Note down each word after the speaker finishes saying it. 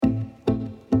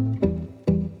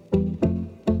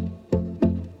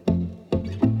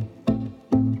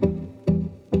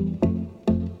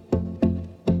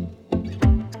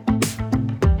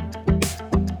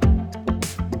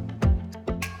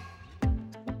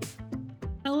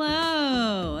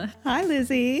Hello. Hi,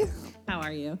 Lizzie. How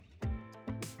are you?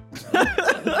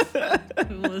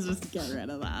 Let's just get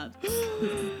rid of that.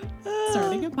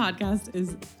 Starting a podcast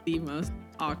is the most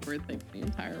awkward thing in the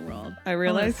entire world. I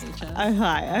realized I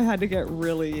had to get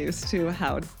really used to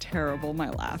how terrible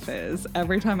my laugh is.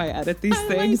 Every time I edit these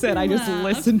things and I just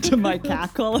listen to my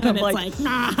cackle and I'm like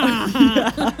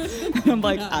yeah. I'm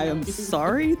like, I am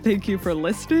sorry. Thank you for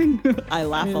listening. I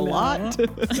laugh a lot.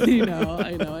 I know,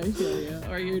 I feel you.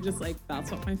 Or you're just like,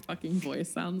 that's what my fucking voice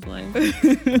sounds like.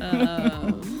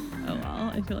 Oh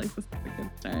well, I feel like this is a good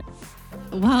start.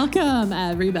 Welcome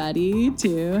everybody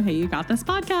to Hey You Got This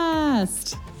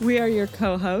podcast. We are your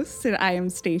co-hosts, and I am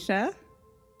Stacia.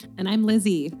 And I'm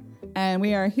Lizzie. And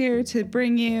we are here to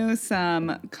bring you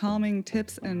some calming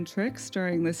tips and tricks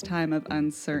during this time of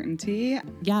uncertainty.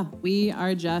 Yeah, we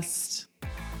are just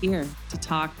here to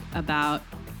talk about,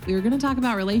 we were going to talk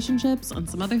about relationships and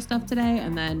some other stuff today.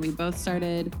 And then we both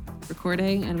started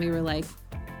recording and we were like,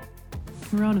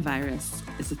 coronavirus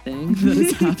is a thing that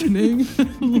is happening.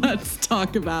 Let's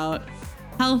talk about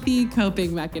healthy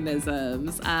coping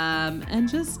mechanisms and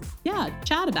just,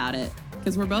 chat about it.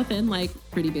 Because we're both in like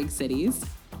pretty big cities.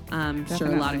 I'm sure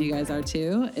a lot of you guys are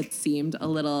too. It seemed a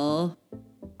little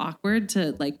awkward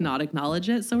to like not acknowledge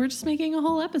it. So we're just making a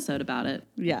whole episode about it.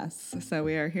 Yes. So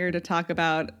we are here to talk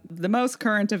about the most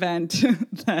current event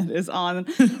that is on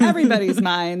everybody's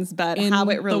minds, but in how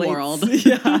it relates, the world.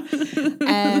 Yeah,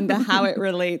 and how it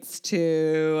relates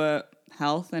to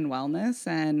health and wellness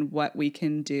and what we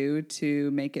can do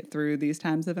to make it through these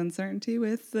times of uncertainty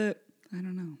with I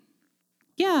don't know.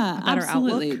 Yeah, better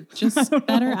absolutely. outlook. Just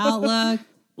better outlook.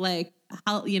 Like,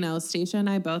 how, Stacia and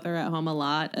I both are at home a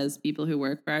lot as people who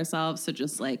work for ourselves. So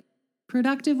just like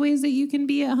productive ways that you can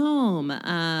be at home,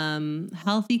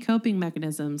 healthy coping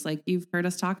mechanisms. Like you've heard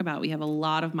us talk about, we have a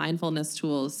lot of mindfulness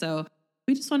tools. So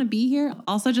we just want to be here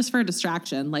also just for a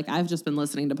distraction. Like I've just been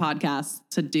listening to podcasts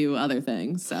to do other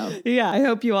things. So yeah, I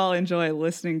hope you all enjoy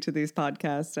listening to these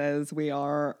podcasts as we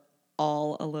are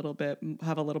all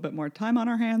have a little bit more time on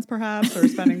our hands perhaps, or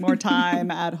spending more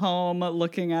time at home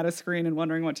looking at a screen and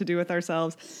wondering what to do with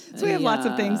ourselves. So we have lots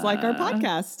of things like our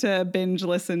podcast to binge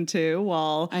listen to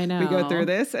while we go through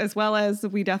this, as well as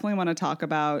we definitely want to talk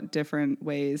about different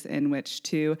ways in which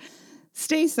to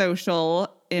stay social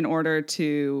in order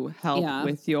to help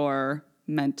with your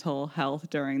mental health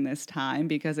during this time,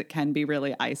 because it can be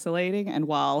really isolating. And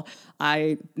while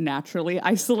I naturally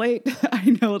isolate,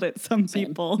 I know that some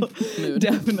people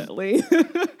definitely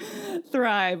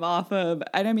thrive off of,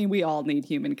 and I mean, we all need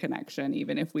human connection,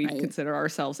 even if we consider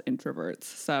ourselves introverts.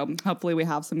 So hopefully we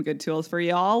have some good tools for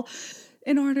y'all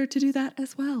in order to do that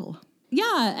as well.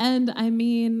 Yeah. And I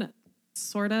mean,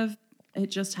 sort of, it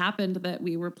just happened that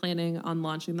we were planning on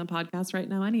launching the podcast right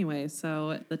now anyway.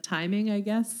 So the timing, I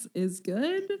guess, is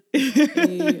good.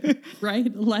 A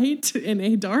bright light in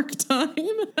a dark time.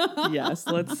 Yes,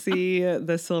 let's see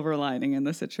the silver lining in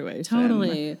the situation.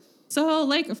 Totally. So,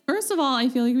 like, first of all, I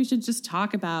feel like we should just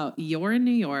talk about, you're in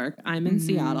New York, I'm in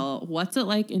Seattle. What's it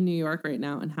like in New York right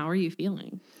now, and how are you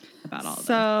feeling about all of that?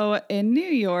 So in New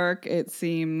York, it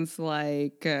seems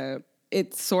like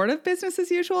it's sort of business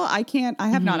as usual. I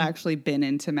have not actually been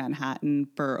into Manhattan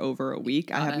for over a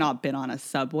week. I have not been on a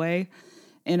subway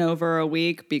in over a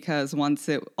week, because once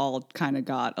it all kind of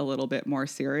got a little bit more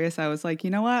serious, I was like, you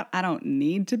know what? I don't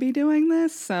need to be doing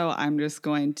this. So I'm just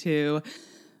going to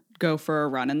go for a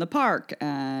run in the park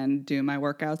and do my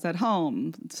workouts at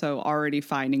home. So already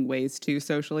finding ways to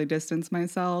socially distance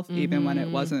myself, even when it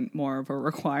wasn't more of a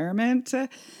requirement. So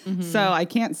I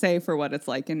can't say for what it's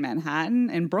like in Manhattan.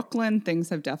 In Brooklyn, things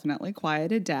have definitely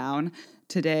quieted down.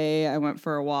 Today, I went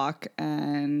for a walk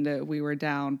and we were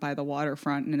down by the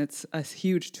waterfront, and it's a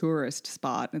huge tourist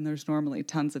spot, and there's normally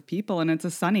tons of people, and it's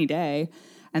a sunny day.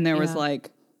 And there was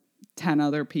like 10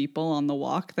 other people on the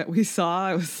walk that we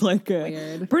saw. It was like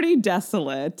pretty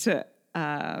desolate. So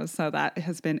that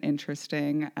has been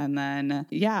interesting. And then,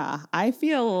 I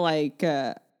feel like,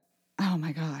 oh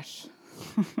my gosh.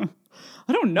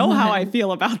 I don't know how I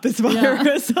feel about this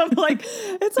virus. I'm like,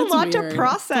 it's a lot to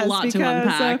process. It's a lot to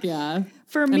unpack,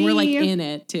 For me, and we're like in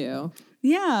it too.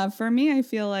 Yeah, for me, I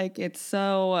feel like it's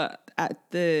so at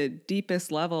the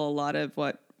deepest level, a lot of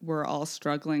what we're all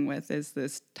struggling with is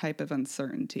this type of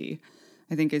uncertainty.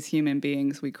 I think as human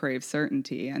beings, we crave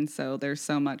certainty. And so there's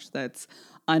so much that's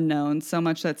unknown, so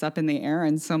much that's up in the air,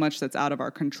 and so much that's out of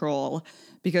our control.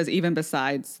 Because even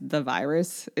besides the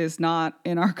virus is not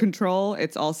in our control,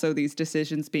 it's also these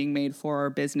decisions being made for our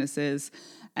businesses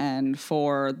and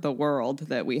for the world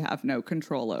that we have no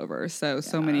control over. So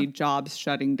many jobs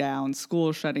shutting down,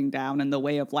 schools shutting down, and the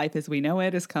way of life as we know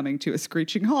it is coming to a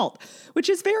screeching halt, which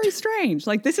is very strange.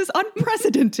 Like, this is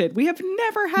unprecedented. We have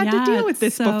never had to deal with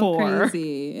this before.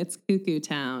 Crazy. It's cuckoo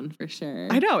town for sure.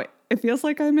 I know. It feels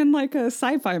like I'm in like a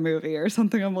sci-fi movie or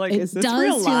something. I'm like, is this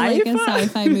real feel life? Like a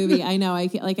sci-fi movie. I know.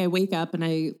 I wake up and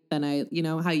I you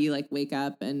know how you like wake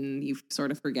up and you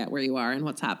sort of forget where you are and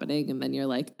what's happening, and then you're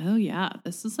like, oh yeah,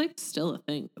 this is like still a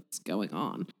thing that's going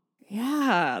on.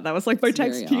 Yeah, that was like my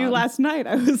text to you last night.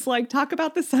 I was like, talk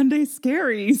about the Sunday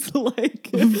scaries. Like,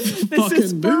 this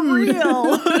is for real.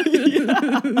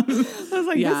 I was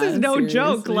like, this is no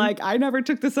joke. Like, I never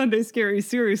took the Sunday scaries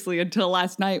seriously until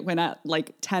last night when at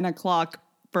like 10 o'clock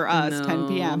for us, 10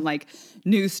 p.m., like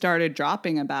news started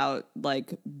dropping about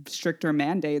like stricter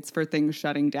mandates for things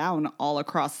shutting down all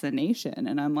across the nation.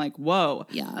 And I'm like, whoa,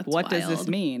 what does this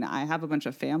mean? I have a bunch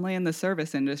of family in the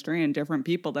service industry and different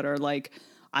people that are like,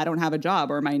 I don't have a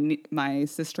job, or my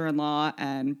sister-in-law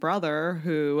and brother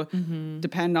who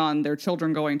depend on their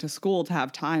children going to school to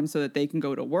have time so that they can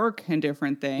go to work and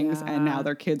different things. Yeah. And now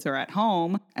their kids are at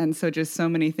home. And so just so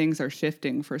many things are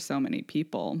shifting for so many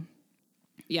people.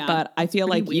 Yeah. But I feel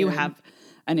like you have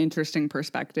an interesting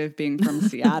perspective being from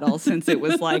Seattle, since it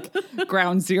was like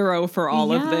ground zero for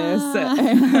all of this.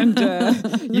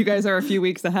 And you guys are a few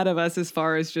weeks ahead of us as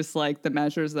far as just like the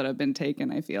measures that have been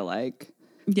taken, I feel like.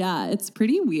 Yeah, it's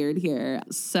pretty weird here.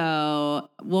 So,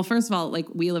 well, first of all, like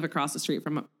we live across the street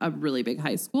from a really big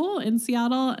high school in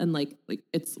Seattle, and like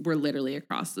we're literally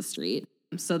across the street.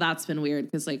 So that's been weird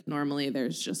because like normally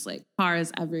there's just like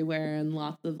cars everywhere and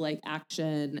lots of like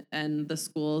action, and the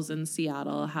schools in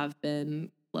Seattle have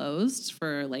been closed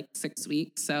for like 6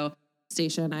 weeks. So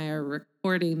Stacia and I are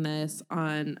recording this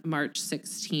on March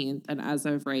 16th, and as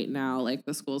of right now, like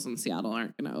the schools in Seattle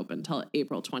aren't going to open until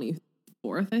April 24th,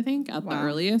 I think, at the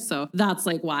earliest. So that's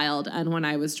like wild. And when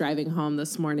I was driving home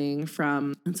this morning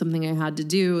from something I had to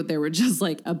do, there were just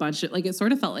like a bunch of, like, it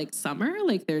sort of felt like summer.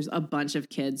 Like there's a bunch of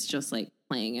kids just like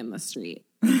playing in the street,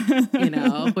 you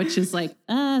know, which is like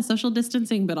social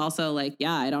distancing, but also like,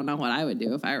 yeah, I don't know what I would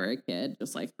do if I were a kid,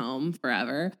 just like home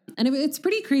forever. And it's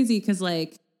pretty crazy because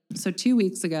like, so 2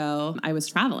 weeks ago, I was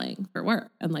traveling for work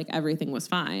and like everything was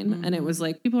fine. And it was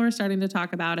like people were starting to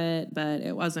talk about it, but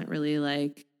it wasn't really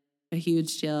like a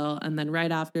huge deal. And then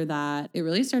right after that, it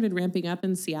really started ramping up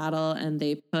in Seattle, and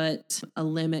they put a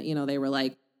limit. You know, they were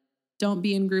like, don't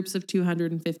be in groups of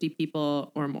 250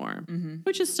 people or more,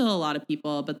 which is still a lot of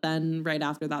people. But then right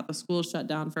after that, the school shut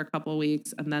down for a couple of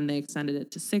weeks, and then they extended it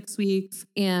to 6 weeks.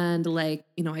 And like,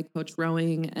 you know, I coach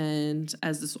rowing, and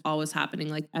as this all was happening,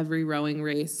 like every rowing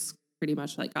race pretty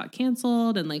much like got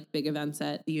canceled, and like big events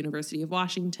at the University of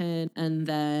Washington. And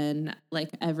then like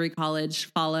every college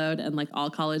followed, and like all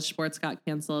college sports got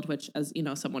canceled, which, as you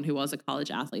know, someone who was a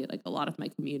college athlete, like a lot of my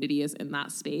community is in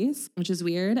that space, which is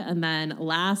weird. And then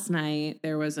last night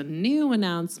there was a new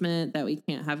announcement that we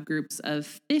can't have groups of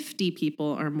 50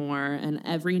 people or more, and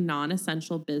every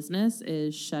non-essential business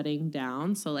is shutting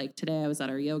down. So like today I was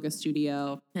at our yoga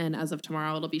studio, and as of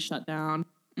tomorrow it'll be shut down.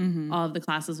 All of the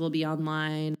classes will be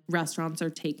online. Restaurants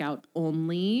are takeout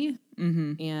only.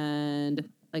 And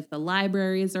like the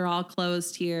libraries are all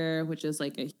closed here, which is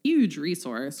like a huge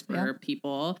resource for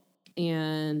people.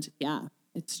 And yeah,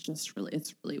 it's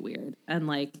really weird. And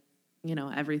like, you know,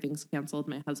 everything's canceled.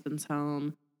 My husband's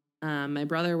home. My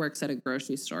brother works at a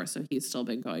grocery store, so he's still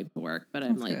been going to work, but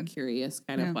I'm like curious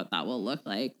kind of what that will look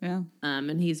like.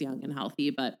 And he's young and healthy,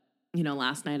 but you know,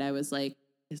 last night I was like,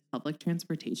 is public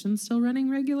transportation still running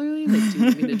regularly? Like, do you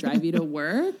need me to drive you to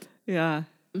work?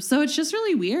 So it's just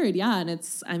really weird. Yeah. And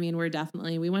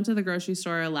we went to the grocery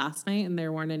store last night, and there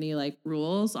weren't any like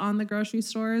rules on the grocery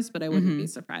stores, but I wouldn't be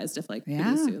surprised if like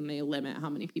pretty soon they limit how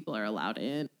many people are allowed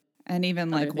in. And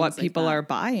even like what people are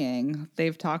buying.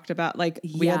 They've talked about like,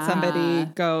 we had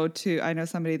somebody I know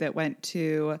somebody that went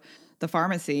to the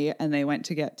pharmacy, and they went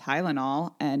to get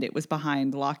Tylenol, and it was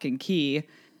behind lock and key.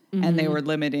 And they were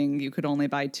limiting, you could only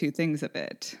buy 2 things of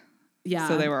it. Yeah.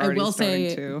 So they were already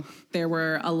starting to. There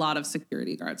were a lot of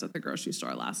security guards at the grocery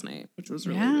store last night, which was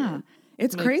really weird.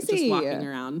 It's like, crazy. Just walking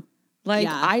around.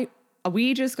 Like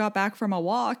we just got back from a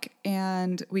walk,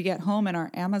 and we get home, and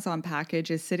our Amazon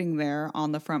package is sitting there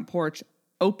on the front porch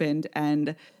opened,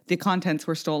 and the contents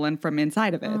were stolen from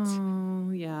inside of it.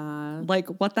 Oh, yeah. Like,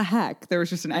 what the heck? There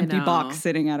was just an empty box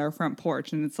sitting at our front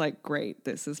porch, and it's like, great,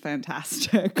 this is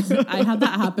fantastic. I had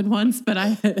that happen once, but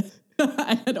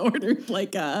I had ordered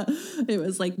it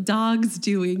was like dogs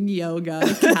doing yoga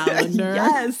calendar.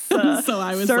 Yes. So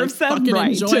I was like, fucking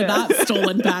right. enjoy that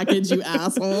stolen package, you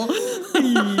asshole.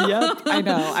 Yep. I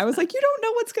know. I was like, you don't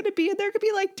know what's going to be in there. Could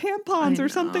be like tampons or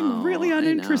something really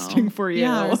uninteresting for you.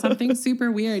 Yeah, or something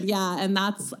super weird. Yeah. And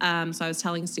that's, so I was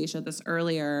telling Stacia this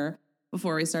earlier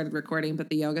before we started recording, but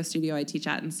the yoga studio I teach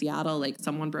at in Seattle, like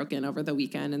someone broke in over the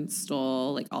weekend and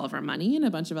stole like all of our money and a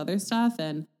bunch of other stuff.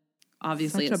 And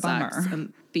obviously it sucks.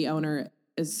 And the owner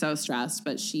is so stressed,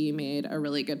 but she made a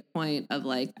really good point of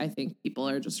like, I think people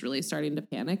are just really starting to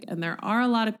panic. And there are a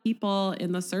lot of people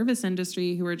in the service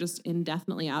industry who are just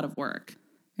indefinitely out of work.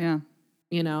 Yeah.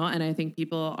 You know, and I think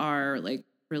people are like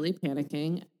really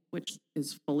panicking, which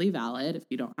is fully valid if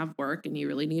you don't have work and you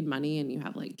really need money and you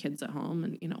have like kids at home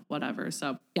and, you know, whatever.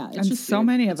 So yeah, it's and just so weird.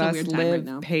 many It's of a us weird time live right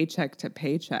now. paycheck to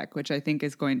paycheck, which I think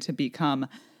is going to become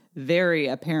very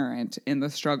apparent in the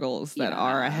struggles that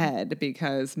are ahead,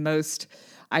 because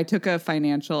I took a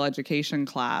financial education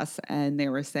class and they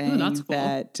were saying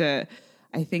that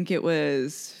I think it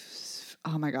was,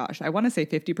 oh my gosh, I want to say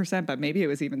 50%, but maybe it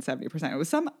was even 70%. It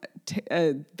was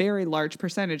a very large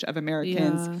percentage of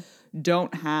Americans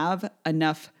don't have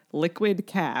enough liquid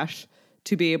cash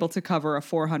to be able to cover a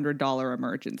 $400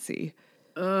 emergency.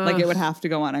 Like it would have to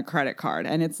go on a credit card.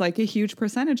 And it's like a huge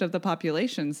percentage of the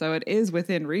population. So it is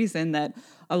within reason that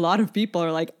a lot of people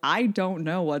are like, I don't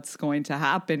know what's going to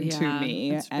happen to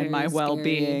me and my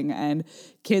well-being. Scary. And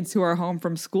kids who are home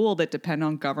from school that depend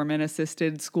on government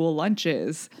assisted school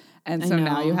lunches. And so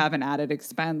now you have an added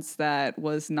expense that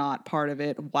was not part of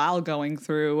it while going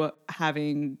through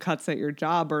having cuts at your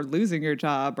job or losing your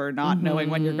job or not knowing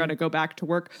when you're going to go back to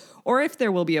work or if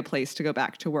there will be a place to go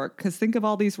back to work. Because think of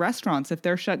all these restaurants. If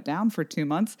they're shut down for 2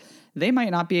 months, they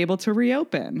might not be able to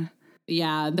reopen.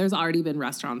 Yeah, there's already been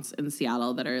restaurants in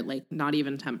Seattle that are like not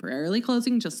even temporarily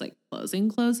closing, just like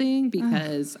closing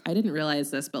because I didn't realize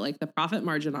this, but like the profit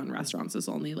margin on restaurants is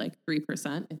only like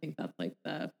 3%. I think that's like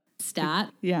the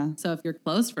stat. Yeah. So if you're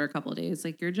closed for a couple of days,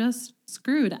 like you're just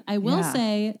screwed. I will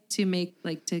say to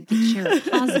share a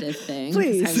positive thing.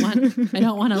 Please. I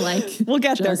don't want to like. We'll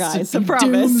get there, guys. I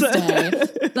promise.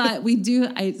 But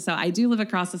I do live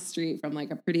across the street from like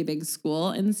a pretty big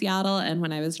school in Seattle. And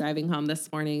when I was driving home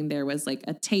this morning, there was like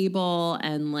a table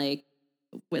and like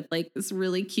with like this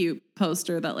really cute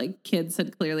poster that like kids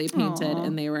had clearly painted. Aww.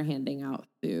 And they were handing out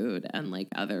food and like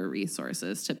other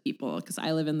resources to people. Because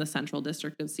I live in the central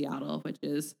district of Seattle, which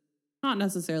is not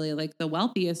necessarily like the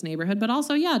wealthiest neighborhood, but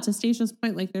also, to Stacia's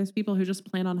point, like there's people who just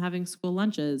plan on having school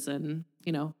lunches and,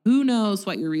 you know, who knows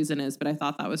what your reason is. But I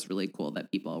thought that was really cool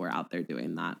that people were out there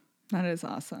doing that. That is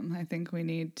awesome. I think we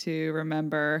need to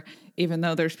remember, even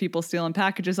though there's people stealing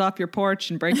packages off your porch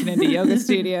and breaking into yoga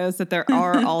studios, that there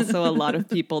are also a lot of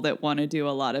people that want to do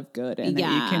a lot of good and that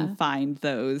you can find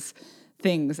those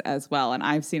things as well. And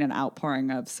I've seen an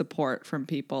outpouring of support from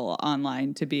people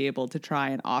online to be able to try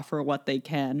and offer what they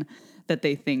can that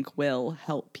they think will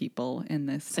help people in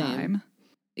this time.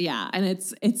 Yeah. And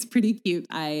it's pretty cute.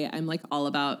 I'm like all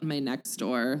about my next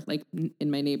door, like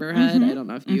in my neighborhood. I don't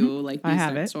know if you like these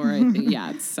next door. I think,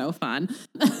 it's so fun.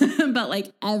 But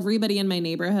like everybody in my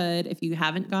neighborhood, if you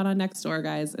haven't gone on Nextdoor,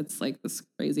 guys, it's like this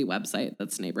crazy website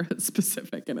that's neighborhood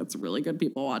specific and it's really good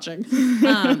people watching.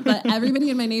 But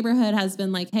everybody in my neighborhood has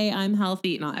been like, hey, I'm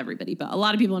healthy. Not everybody, but a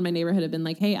lot of people in my neighborhood have been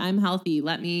like, hey, I'm healthy.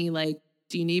 Let me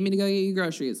do you need me to go get you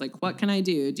groceries? Like, what can I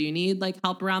do? Do you need like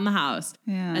help around the house?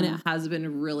 Yeah. And it has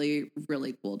been really,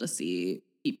 really cool to see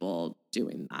people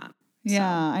doing that. Yeah,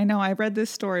 I know. I read this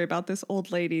story about this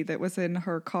old lady that was in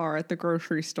her car at the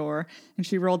grocery store and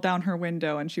she rolled down her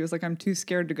window and she was like, I'm too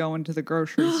scared to go into the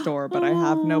grocery store, but I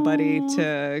have nobody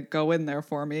to go in there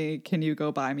for me. Can you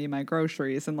go buy me my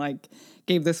groceries? And like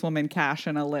gave this woman cash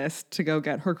and a list to go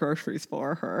get her groceries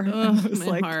for her.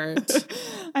 My heart.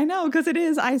 I know, because it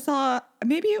is. I saw,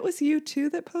 maybe it was you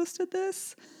too that posted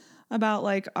this about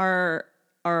like our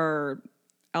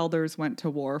elders went to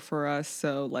war for us,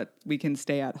 so we can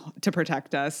stay to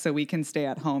protect us, so we can stay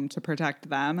at home to protect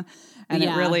them. And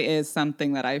it really is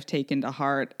something that I've taken to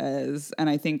heart and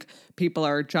I think people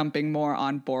are jumping more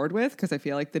on board with, because I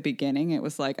feel like the beginning it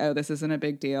was like, oh, this isn't a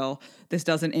big deal. This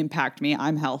doesn't impact me.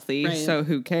 I'm healthy, so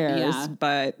who cares? Yeah.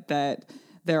 But that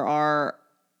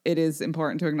it is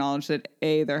important to acknowledge that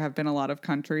there have been a lot of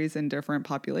countries and different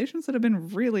populations that have been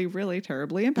really, really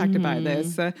terribly impacted by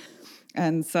this.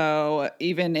 And so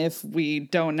even if we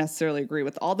don't necessarily agree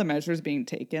with all the measures being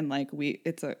taken,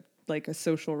 it's a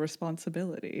social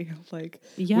responsibility.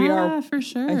 We are for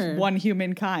sure one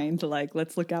humankind.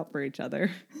 Let's look out for each other.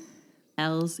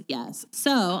 Hells yes.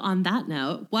 So on that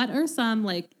note, what are some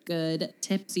good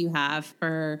tips you have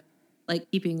for like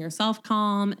keeping yourself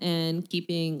calm and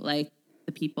keeping like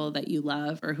the people that you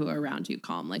love or who are around you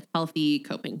calm, like healthy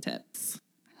coping tips.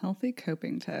 Healthy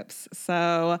coping tips.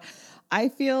 So I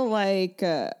feel like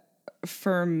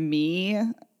for me,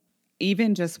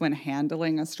 even just when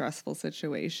handling a stressful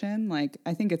situation, like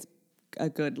I think it's a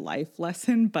good life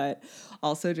lesson, but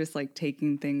also just like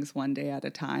taking things one day at a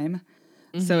time.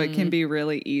 Mm-hmm. So it can be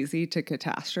really easy to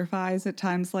catastrophize at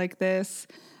times like this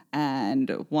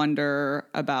and wonder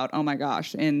about, oh my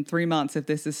gosh, in 3 months, if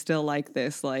this is still like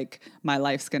this, like my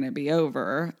life's going to be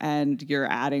over. And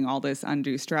you're adding all this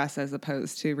undue stress as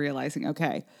opposed to realizing,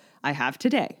 okay, I have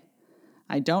today.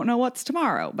 I don't know what's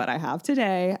tomorrow, but I have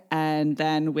today. And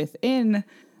then within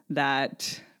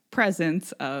that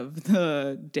presence of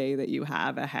the day that you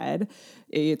have ahead,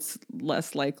 it's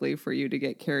less likely for you to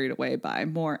get carried away by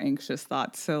more anxious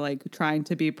thoughts. So like trying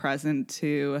to be present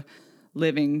to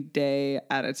living day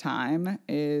at a time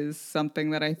is something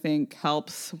that I think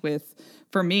helps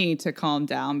for me to calm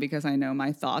down, because I know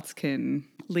my thoughts can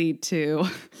lead to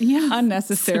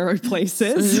unnecessary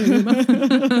places.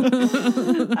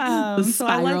 The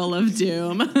spiral of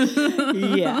doom.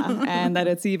 Yeah. And that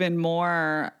it's even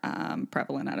more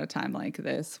prevalent at a time like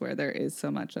this where there is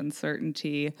so much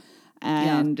uncertainty.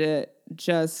 And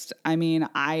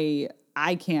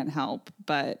I can't help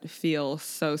but feel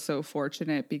so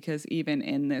fortunate, because even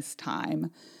in this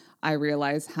time, I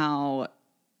realize how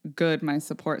good my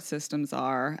support systems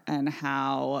are and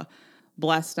how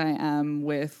blessed I am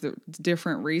with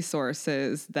different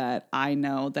resources that I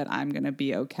know that I'm going to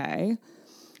be okay.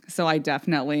 So I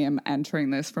definitely am entering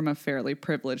this from a fairly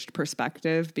privileged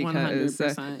perspective, because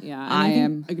 100%, yeah. And I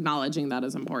think acknowledging that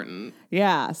is important.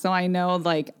 Yeah. So I know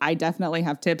like I definitely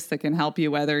have tips that can help you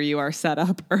whether you are set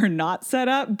up or not set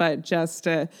up, but just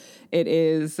I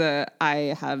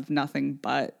have nothing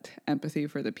but empathy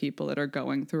for the people that are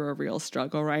going through a real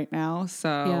struggle right now.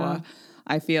 So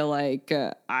I feel like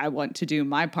I want to do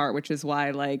my part, which is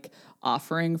why like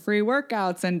offering free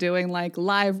workouts and doing like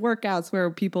live workouts where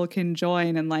people can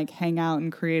join and like hang out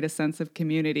and create a sense of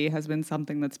community has been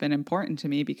something that's been important to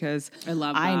me, because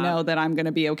I know that I'm going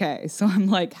to be okay. So I'm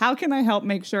like, how can I help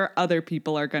make sure other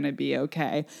people are going to be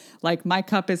okay? Like my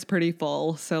cup is pretty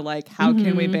full. So like, how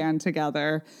can we band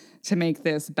together to make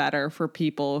this better for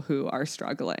people who are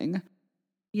struggling?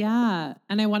 Yeah.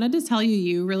 And I wanted to tell you,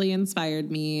 you really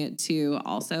inspired me to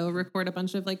also record a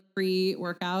bunch of like free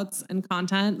workouts and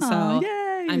content. So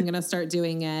yay. I'm going to start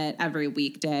doing it every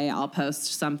weekday. I'll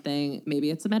post something.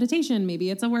 Maybe it's a meditation, maybe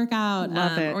it's a workout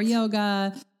or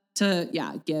yoga to,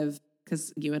 give,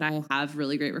 because you and I have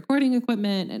really great recording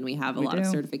equipment and we have a lot of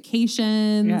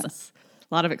certifications. Yes.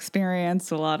 A lot of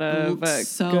experience, a lot of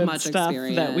so good much stuff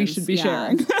experience that we should be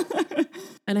sharing.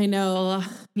 And I know,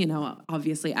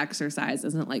 obviously exercise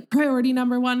isn't like priority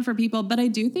number one for people, but I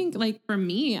do think like for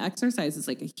me, exercise is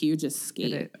like a huge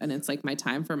escape and it's like my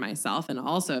time for myself. And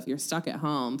also if you're stuck at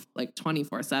home like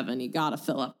 24/7, you got to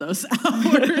fill up those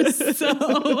hours. So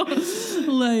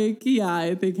like,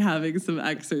 I think having some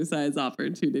exercise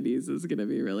opportunities is going to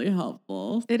be really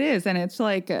helpful. It is. And it's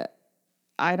like,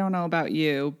 I don't know about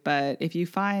you, but if you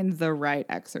find the right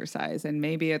exercise, and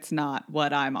maybe it's not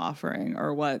what I'm offering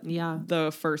or what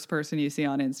the first person you see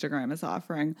on Instagram is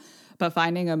offering, but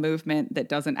finding a movement that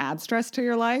doesn't add stress to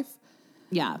your life.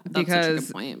 Yeah, that's such a good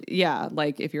point. Yeah,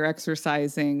 like if you're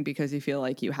exercising because you feel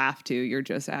like you have to, you're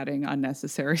just adding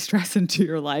unnecessary stress into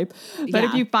your life. But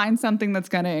if you find something that's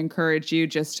going to encourage you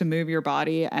just to move your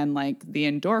body and like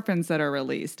the endorphins that are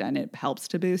released, and it helps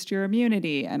to boost your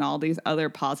immunity and all these other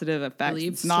positive effects.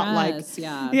 Relieve it's not stress,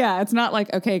 like, it's not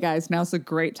like, okay, guys, now's a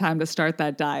great time to start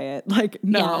that diet. Like,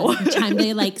 no. Yeah, time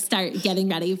to like start getting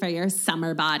ready for your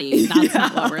summer body. That's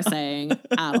not what we're saying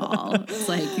at all. It's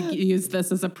like use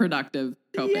this as a productive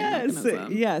coping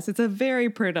mechanism. Yes, it's a very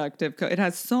productive. It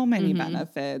has so many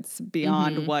benefits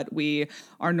beyond what we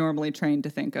are normally trained to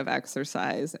think of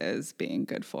exercise as being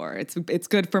good for. It's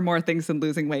good for more things than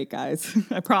losing weight, guys.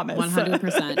 I promise.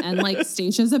 100%. And like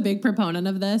Stacia's a big proponent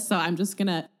of this, so I'm just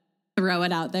gonna throw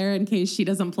it out there in case she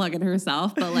doesn't plug it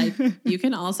herself. But like, you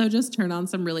can also just turn on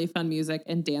some really fun music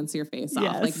and dance your face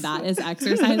off. Like that is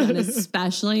exercise. And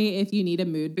especially if you need a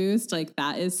mood boost, like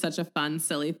that is such a fun,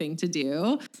 silly thing to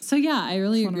do. So yeah, I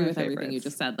really agree with everything you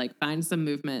just said. Like find some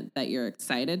movement that you're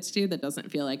excited to do that doesn't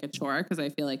feel like a chore. Cause I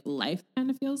feel like life kind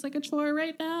of feels like a chore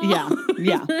right now.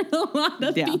 Yeah. For a lot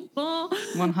of people.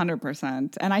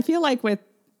 100%. And I feel like with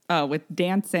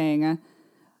dancing,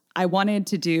 I wanted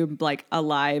to do like a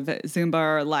live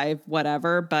Zumba or live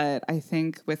whatever, but I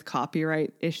think with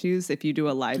copyright issues, if you do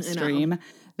a live stream,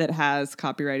 that has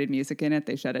copyrighted music in it.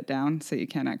 They shut it down so you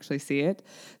can't actually see it.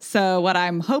 So what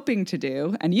I'm hoping to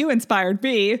do, and you inspired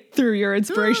me through your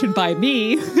inspiration by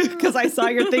me, because I saw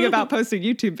your thing about posting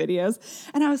YouTube videos.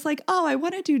 And I was like, oh, I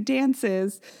want to do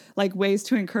dances, like ways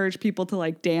to encourage people to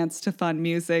like dance to fun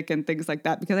music and things like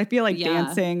that. Because I feel like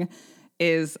dancing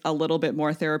is a little bit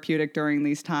more therapeutic during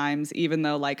these times, even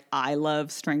though like I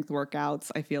love strength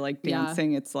workouts. I feel like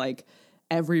dancing, it's like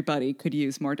everybody could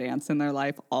use more dance in their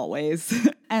life always.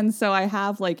 And so I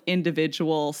have like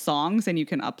individual songs and you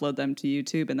can upload them to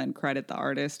YouTube and then credit the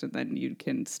artist and then you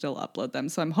can still upload them.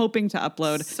 So I'm hoping to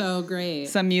upload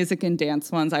some music and dance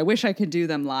ones. I wish I could do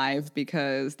them live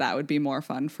because that would be more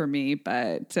fun for me,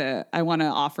 but I want to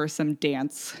offer some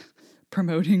dance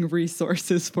promoting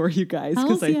resources for you guys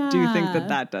because I do think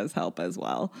that does help as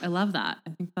well. I love that. I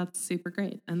think that's super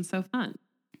great and so fun.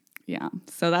 Yeah.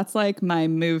 So that's like my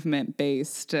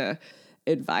movement-based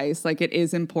advice. Like it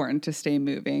is important to stay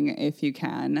moving if you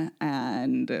can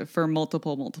and for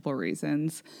multiple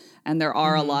reasons. And there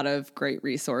are a lot of great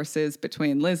resources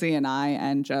between Lizzie and I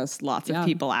and just lots of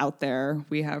people out there.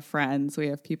 We have friends. We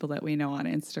have people that we know on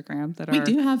Instagram that we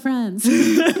do have friends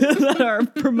that are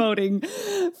promoting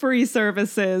free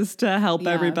services to help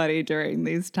everybody during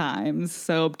these times.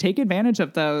 So take advantage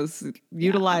of those.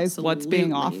 Utilize what's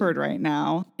being offered right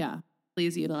now. Yeah,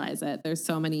 please utilize it. There's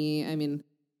so many, I mean,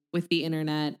 with the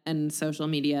internet and social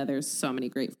media, there's so many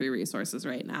great free resources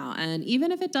right now. And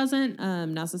even if it doesn't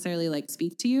necessarily like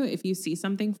speak to you, if you see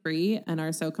something free and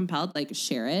are so compelled, like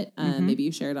share it. Maybe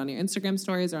you share it on your Instagram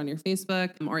stories or on your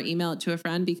Facebook or email it to a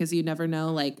friend because you never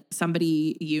know, like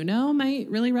somebody you know might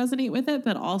really resonate with it.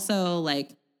 But also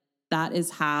like that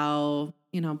is how,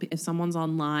 you know, if someone's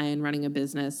online running a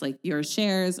business, like your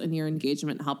shares and your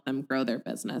engagement help them grow their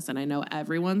business. And I know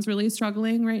everyone's really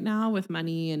struggling right now with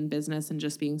money and business and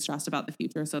just being stressed about the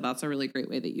future. So that's a really great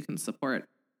way that you can support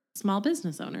small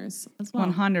business owners as well.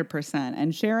 100%.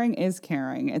 And sharing is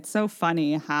caring. It's so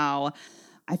funny how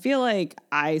I feel like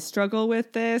I struggle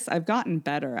with this. I've gotten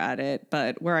better at it,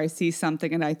 but where I see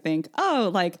something and I think,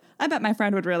 oh, like, I bet my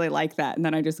friend would really like that. And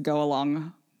then I just go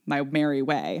along my merry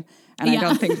way and I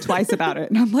don't think twice about it.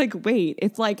 And I'm like, wait,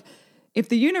 it's like, if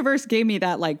the universe gave me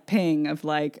that like ping of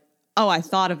like, oh, I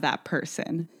thought of that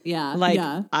person.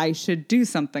 I should do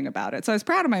something about it. So I was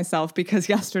proud of myself because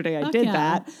yesterday I did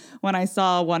that when I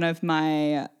saw one of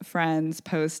my friends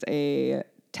post a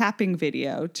tapping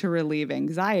video to relieve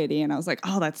anxiety. And I was like,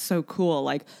 oh, that's so cool.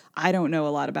 Like, I don't know a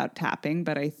lot about tapping,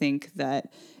 but I think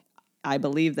that I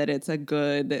believe that it's a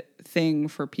good thing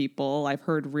for people. I've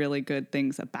heard really good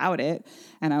things about it.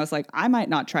 And I was like, I might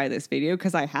not try this video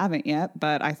because I haven't yet,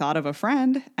 but I thought of a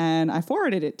friend and I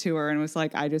forwarded it to her and was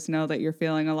like, I just know that you're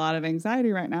feeling a lot of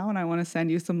anxiety right now and I want to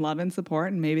send you some love and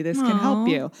support and maybe this can help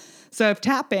you. So if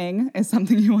tapping is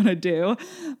something you want to do,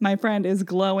 my friend is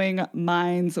Glowing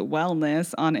Minds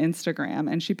Wellness on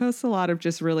Instagram and she posts a lot of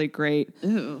just really great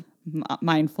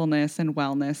mindfulness and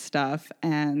wellness stuff.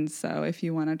 And so if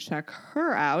you want to check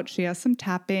her out, she has some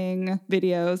tapping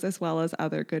videos as well as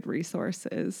other good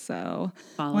resources. So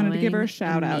I wanted to give her a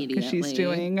shout out because she's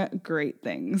doing great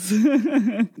things.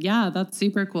 Yeah, that's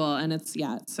super cool. And it's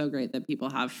so great that people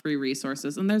have free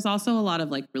resources. And there's also a lot of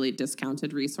like really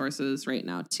discounted resources right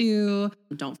now too.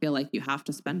 Don't feel like you have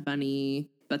to spend money,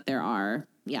 but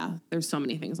there's so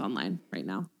many things online right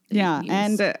now. Yeah.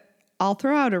 And I'll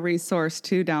throw out a resource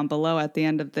too down below at the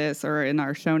end of this or in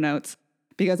our show notes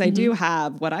because I do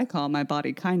have what I call my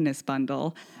body kindness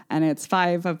bundle. And it's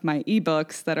 5 of my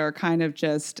ebooks that are kind of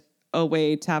just a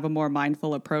way to have a more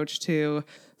mindful approach to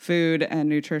food and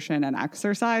nutrition and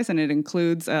exercise. And it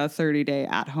includes a 30-day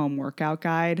at-home workout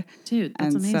guide. Dude,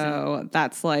 that's amazing. So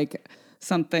that's like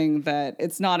something that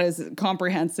it's not as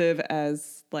comprehensive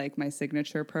as like my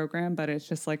signature program, but it's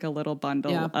just like a little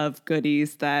bundle of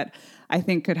goodies that I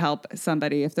think could help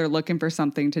somebody if they're looking for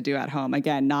something to do at home.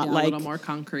 Again, not like a little more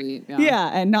concrete.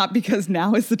 And not because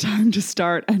now is the time to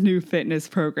start a new fitness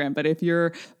program, but if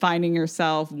you're finding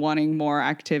yourself wanting more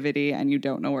activity and you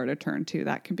don't know where to turn to,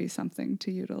 that can be something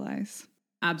to utilize.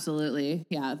 Absolutely.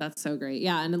 Yeah, that's so great.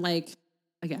 Yeah, and like,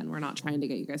 again, we're not trying to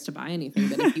get you guys to buy anything,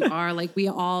 but if you are, like,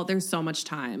 there's so much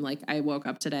time. Like, I woke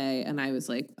up today and I was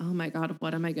like, oh my God,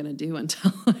 what am I going to do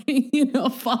until I,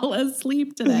 fall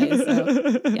asleep today?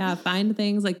 So yeah, find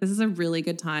things. Like, this is a really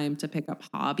good time to pick up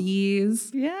hobbies.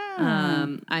 Yeah.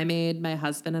 My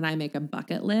husband and I make a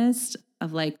bucket list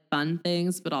of like fun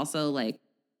things, but also like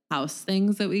house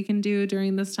things that we can do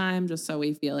during this time, just so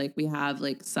we feel like we have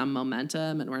like some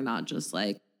momentum and we're not just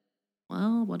like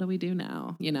well, what do we do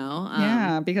now?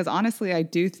 Yeah, because honestly, I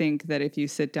do think that if you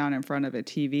sit down in front of a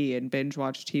TV and binge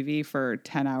watch TV for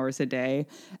 10 hours a day,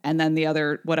 and then the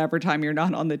other, whatever time you're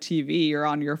not on the TV, you're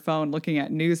on your phone looking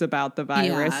at news about the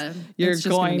virus, you're it's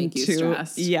just gonna make you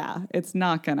stressed. It's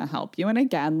not going to help you. And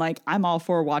again, like, I'm all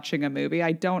for watching a movie.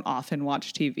 I don't often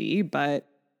watch TV, but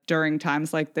during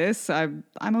times like this, I'm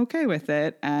okay with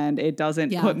it. And it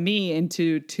doesn't put me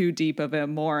into too deep of a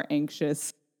more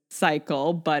anxious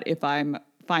cycle. But if I'm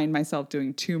find myself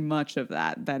doing too much of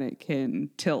that, then it can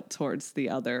tilt towards the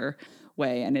other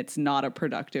way. And it's not a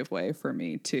productive way for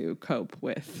me to cope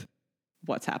with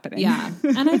what's happening. Yeah.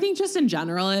 And I think just in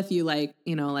general, if you like,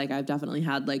 like I've definitely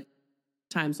had like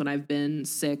times when I've been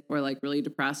sick or like really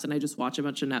depressed and I just watch a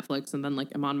bunch of Netflix and then like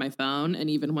I'm on my phone. And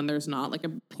even when there's not like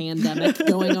a pandemic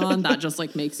going on, that just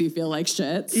like makes you feel like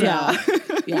shit. So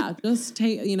yeah, just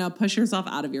push yourself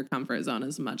out of your comfort zone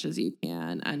as much as you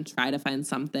can and try to find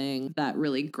something that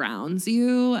really grounds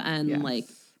you. And like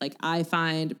I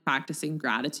find practicing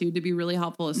gratitude to be really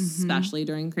helpful, especially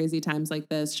during crazy times like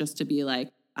this, just to be like,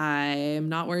 I'm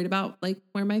not worried about like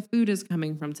where my food is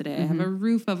coming from today. I have a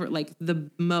roof over, like the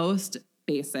most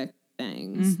basic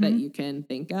things that you can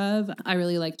think of. I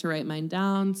really like to write mine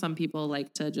down. Some people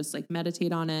like to just like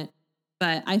meditate on it,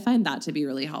 but I find that to be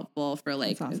really helpful for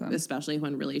like, especially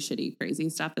when really shitty, crazy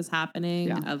stuff is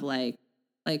happening of like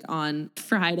on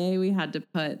Friday, we had to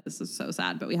put, this is so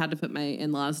sad, but we had to put my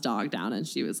in-laws dog down and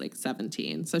she was like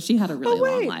 17. So she had a really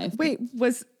long life. Wait,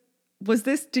 was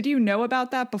this, did you know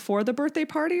about that before the birthday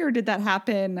party or did that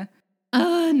happen?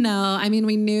 No, I mean,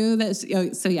 we knew that.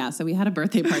 So we had a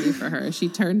birthday party for her. She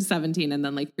turned 17 and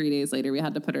then like 3 days later we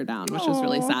had to put her down, which was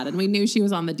really sad. And we knew she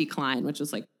was on the decline, which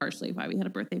was like partially why we had a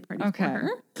birthday party for her.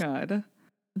 Good.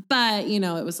 But,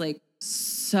 it was like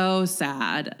so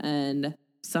sad. And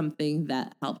something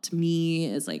that helped me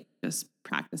is like just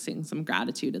practicing some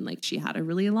gratitude. And like, she had a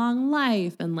really long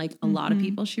life and like a lot of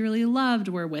people she really loved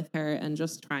were with her and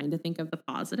just trying to think of the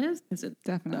positives because it's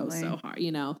definitely so hard,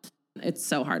 It's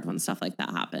so hard when stuff like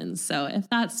that happens. So if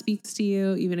that speaks to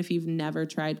you, even if you've never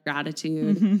tried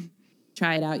gratitude,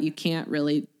 try it out. You can't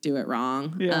really do it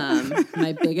wrong. Yeah.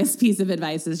 My biggest piece of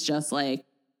advice is just like,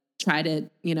 try to,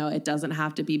 it doesn't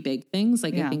have to be big things.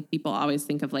 Like I think people always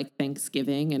think of like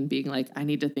Thanksgiving and being like, I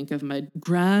need to think of my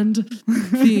grand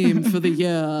theme for the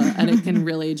year. And it can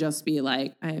really just be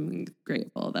like, I'm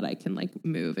grateful that I can like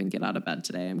move and get out of bed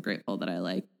today. I'm grateful that I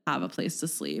like have a place to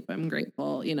sleep. I'm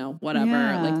grateful,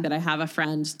 whatever, like that I have a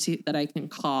friend that I can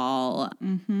call.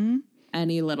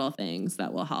 Any little things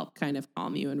that will help kind of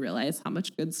calm you and realize how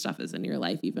much good stuff is in your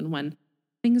life, even when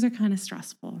things are kind of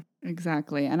stressful.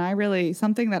 Exactly. And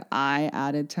something that I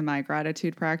added to my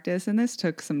gratitude practice, and this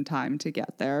took some time to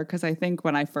get there, because I think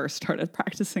when I first started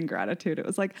practicing gratitude, it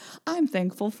was like, I'm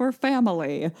thankful for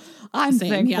family. I'm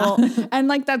thankful. Yeah. And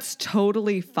like, that's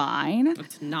totally fine.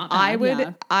 It's not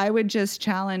bad, I would just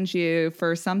challenge you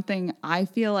for something. I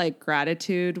feel like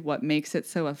gratitude, what makes it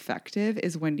so effective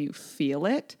is when you feel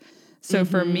it. So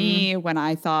for me, when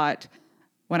I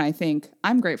think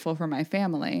I'm grateful for my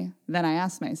family, then I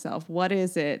ask myself, what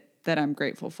is it that I'm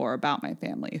grateful for about my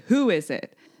family? Who is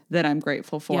it that I'm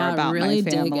grateful for about really my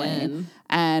family? Dig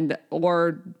in.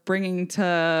 Or bringing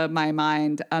to my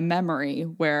mind a memory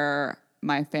where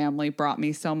my family brought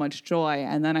me so much joy.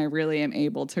 And then I really am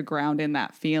able to ground in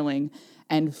that feeling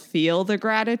and feel the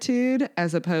gratitude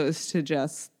as opposed to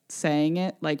just saying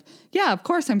it. Like, yeah, of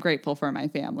course I'm grateful for my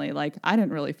family. Like, I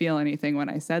didn't really feel anything when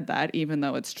I said that, even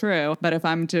though it's true. But if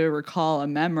I'm to recall a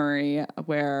memory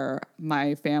where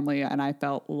my family and I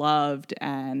felt loved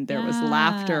and there was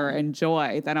laughter and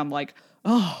joy, then I'm like,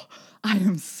 oh, I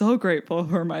am so grateful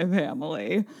for my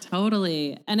family.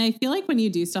 Totally. And I feel like when you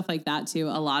do stuff like that too,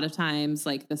 a lot of times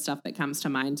like the stuff that comes to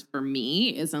mind for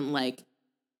me isn't like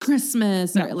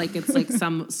Christmas or like it's like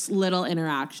some little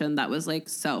interaction that was like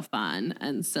so fun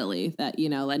and silly that,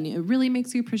 and it really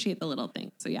makes you appreciate the little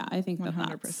things. So yeah, I think that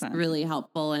 100%. That's really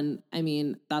helpful. And I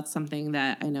mean, that's something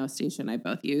that I know Stacia and I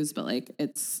both use, but like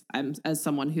I'm as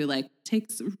someone who like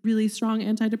takes really strong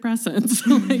antidepressants,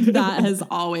 like that has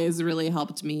always really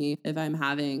helped me if I'm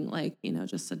having like,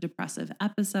 just a depressive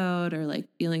episode or like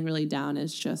feeling really down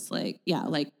is just like, yeah,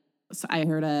 like, so I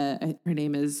heard her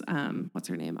name is, what's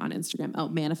her name on Instagram? Oh,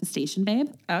 Manifestation Babe.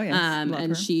 Oh, yes. And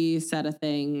her. she said a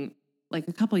thing like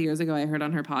a couple years ago I heard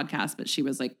on her podcast, but she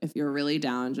was like, if you're really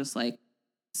down, just like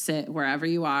sit wherever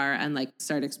you are and like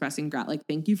start expressing gratitude. Like,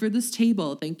 thank you for this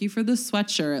table. Thank you for this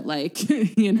sweatshirt. Like,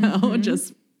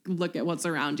 just look at what's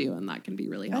around you. And that can be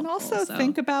really helpful. And also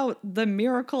think about the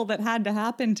miracle that had to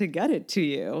happen to get it to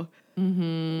you.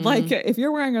 Mm-hmm. Like, if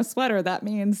you're wearing a sweater, that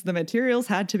means the materials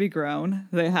had to be grown.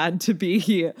 They had to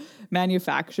be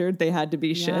manufactured. They had to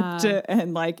be shipped.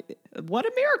 And like, what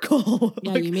a miracle.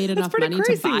 Yeah, like, you made enough money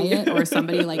crazy. to buy it, or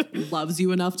somebody like loves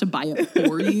you enough to buy it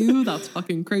for you. That's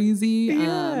fucking crazy.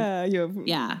 Yeah.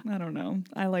 Yeah. I don't know.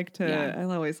 I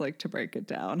always like to break it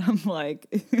down. I'm like,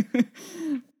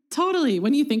 totally.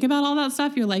 When you think about all that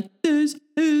stuff, you're like, this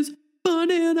is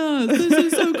bananas. This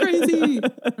is so crazy.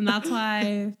 And that's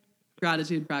why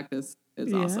gratitude practice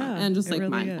is awesome. And just like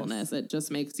really mindfulness, it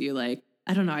just makes you like,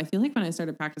 I don't know. I feel like when I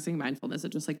started practicing mindfulness, it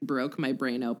just like broke my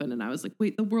brain open and I was like,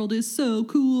 wait, the world is so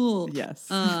cool. Yes.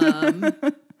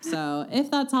 So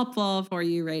if that's helpful for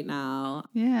you right now,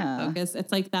 focus.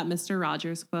 It's like that Mr.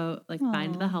 Rogers quote, like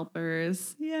find the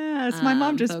helpers. Yes. My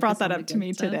mom just brought that up to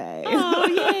me today. Oh,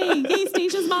 yay. Yay,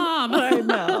 Stacey's mom. I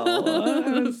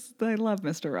know. I love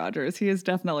Mr. Rogers. He is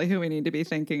definitely who we need to be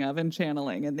thinking of and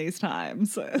channeling in these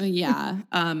times. Yeah.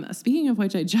 Speaking of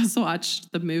which, I just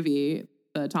watched the movie,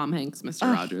 the Tom Hanks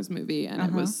Mr. Rogers movie, and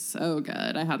it was so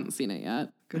good. I hadn't seen it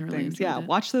yet. Good things. Yeah,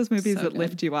 watch those movies that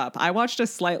lift you up. I watched a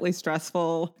slightly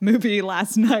stressful movie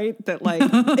last night that like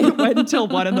it went until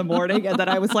 1 a.m. and then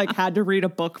I was like had to read a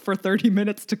book for 30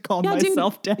 minutes to calm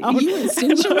myself down. And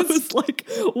I was like,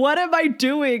 what am I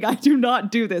doing? I do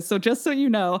not do this. So just so you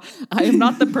know, I am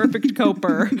not the perfect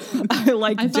coper. I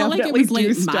felt like it was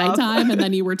late my time, and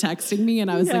then you were texting me, and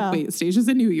I was like, wait, Stacey's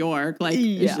in New York. Like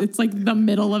it's like the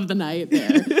middle of the night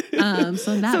there.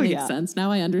 So that makes sense.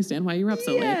 Now I understand why you were up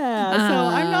so late. Yeah.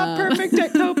 So I'm not perfect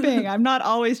at coping. I'm not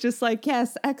always just like,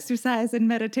 yes, exercise and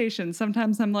meditation.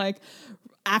 Sometimes I'm like,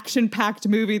 action-packed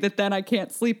movie that then I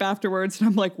can't sleep afterwards. And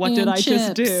I'm like, what did I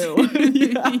just do?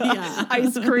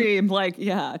 Ice cream. Like,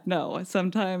 no,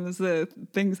 sometimes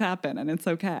things happen and it's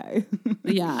okay.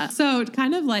 Yeah. So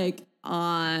kind of like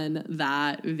on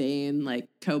that vein, like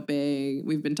coping,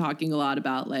 we've been talking a lot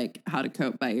about like how to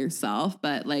cope by yourself,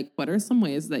 but like, what are some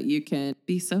ways that you can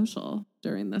be social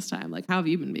during this time? Like, how have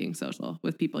you been being social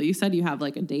with people? You said you have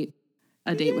like a date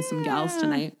with some gals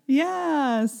tonight.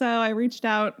 Yeah. So I reached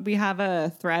out. We have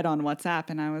a thread on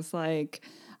WhatsApp, and I was like,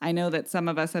 I know that some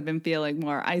of us have been feeling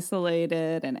more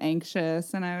isolated and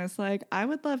anxious. And I was like, I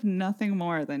would love nothing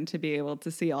more than to be able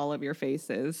to see all of your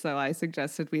faces. So I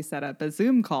suggested we set up a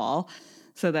Zoom call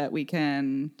so that we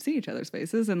can see each other's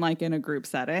faces and like in a group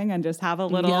setting and just have a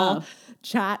little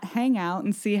chat, hang out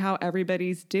and see how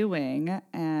everybody's doing.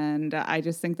 And I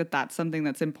just think that that's something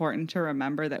that's important to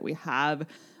remember, that we have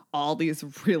all these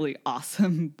really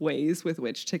awesome ways with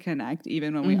which to connect,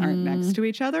 even when we aren't next to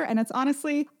each other. And it's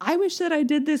honestly, I wish that I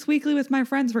did this weekly with my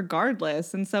friends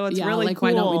regardless. And so it's really cool.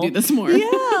 Why don't we do this more?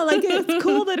 Yeah, like it's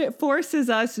cool that it forces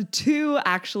us to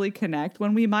actually connect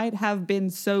when we might have been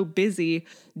so busy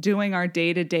doing our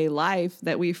day-to-day life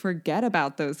that we forget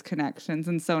about those connections.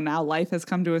 And so now life has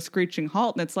come to a screeching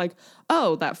halt and it's like,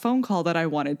 oh, that phone call that I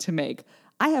wanted to make,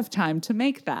 I have time to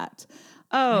make that.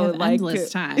 Oh, like endless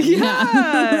time.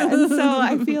 Yeah. And so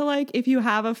I feel like if you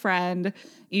have a friend,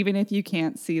 even if you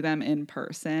can't see them in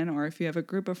person, or if you have a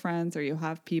group of friends or you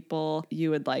have people you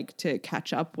would like to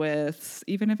catch up with,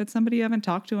 even if it's somebody you haven't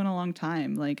talked to in a long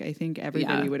time, like I think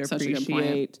everybody would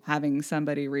appreciate having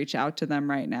somebody reach out to them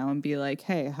right now and be like,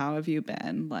 hey, how have you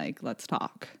been? Like, let's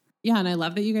talk. Yeah. And I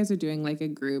love that you guys are doing like a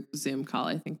group Zoom call.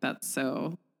 I think that's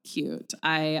so cute.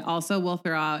 I also will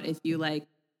throw out,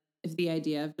 if the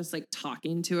idea of just like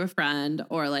talking to a friend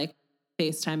or like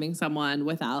FaceTiming someone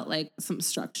without like some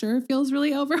structure feels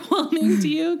really overwhelming to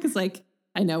you. Cause like,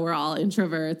 I know we're all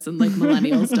introverts and like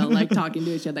millennials don't like talking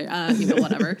to each other,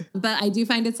 whatever. But I do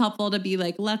find it's helpful to be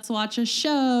like, let's watch a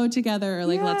show together, or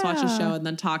like, let's watch a show and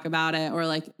then talk about it, or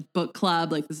like book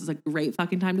club. Like, this is a great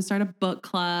fucking time to start a book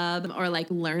club, or like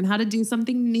learn how to do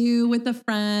something new with a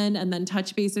friend and then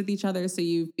touch base with each other. So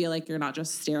you feel like you're not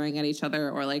just staring at each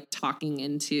other or like talking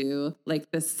into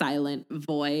like this silent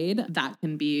void. That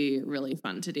can be really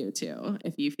fun to do too,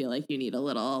 if you feel like you need a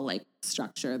little like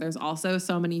structure. There's also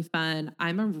so many fun.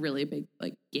 I'm a really big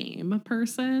like game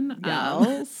person.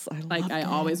 Yes, I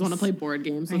always want to play board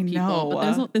games with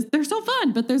people. But they're so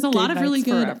fun. But there's a lot of really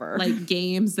good like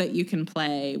games that you can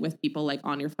play with people like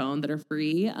on your phone that are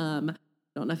free.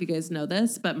 I don't know if you guys know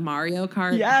this, but Mario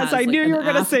Kart. Yes, I knew you were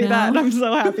going to say that. And I'm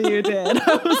so happy you did.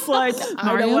 I was like,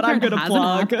 I know what I'm going to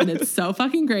plug. And it's so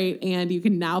fucking great. And you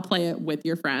can now play it with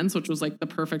your friends, which was like the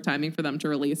perfect timing for them to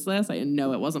release this. I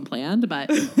know it wasn't planned, but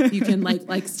you can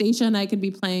like Stacia and I could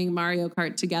be playing Mario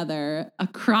Kart together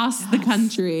across the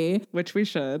country. Which we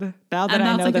should. Now that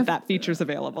I know like that feature's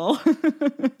available.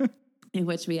 In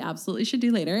which we absolutely should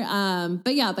do later.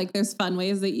 But yeah, like there's fun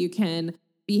ways that you can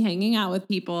be hanging out with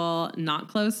people not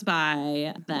close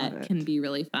by that can be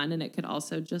really fun. And it could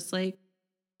also just like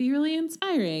be really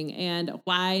inspiring. And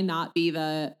why not be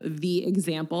the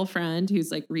example friend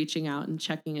who's like reaching out and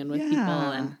checking in with people,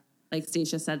 and like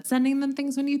Stacia said, sending them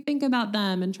things when you think about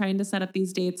them and trying to set up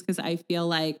these dates. Cause I feel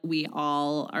like we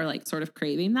all are like sort of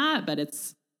craving that, but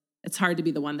it's hard to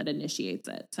be the one that initiates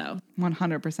it. So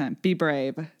 100%. Be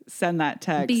brave. Send that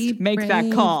text. Make brave.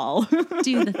 that call.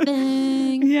 Do the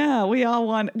thing. Yeah, we all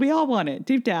want it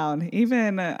deep down.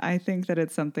 Even I think that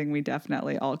it's something we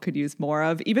definitely all could use more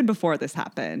of, even before this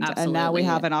happened. Absolutely. And now we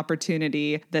have an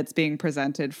opportunity that's being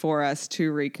presented for us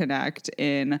to reconnect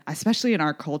especially in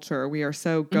our culture. We are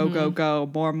so go,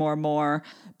 more,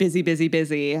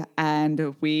 busy.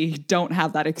 And we don't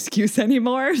have that excuse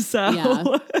anymore. So yeah,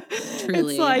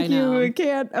 truly, it's like you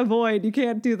can't avoid, you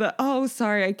can't do the, oh,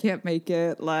 sorry, I can't make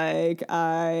it. Like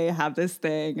I have this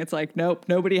thing. It's like, nope,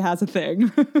 nobody has a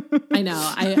thing. I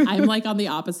know. I'm like on the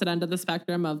opposite end of the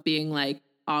spectrum of being like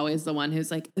always the one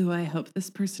who's like, ooh, I hope this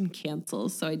person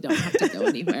cancels so I don't have to go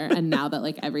anywhere. And now that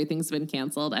like everything's been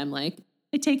canceled, I'm like,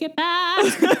 I take it back.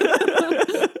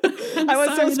 I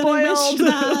was so spoiled.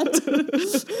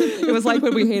 It was like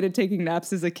when we hated taking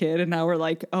naps as a kid, and now we're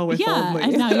like, oh, if only.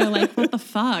 And now you're like, what the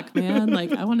fuck, man?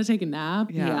 Like, I want to take a nap.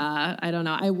 Yeah, I don't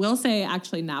know. I will say,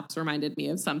 actually, naps reminded me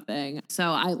of something. So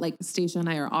I like Stacia and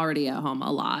I are already at home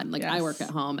a lot. Like I work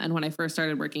at home, and when I first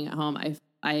started working at home,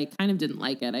 I kind of didn't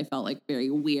like it. I felt like very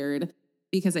weird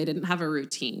because I didn't have a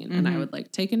routine, and I would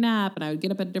like take a nap and I would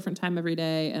get up at a different time every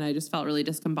day, and I just felt really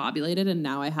discombobulated. And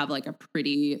now I have like a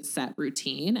pretty set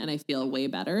routine and I feel way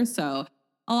better. So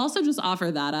I'll also just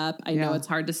offer that up. I know it's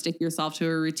hard to stick yourself to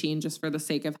a routine just for the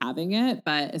sake of having it,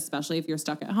 but especially if you're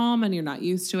stuck at home and you're not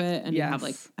used to it and you have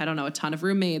like, I don't know, a ton of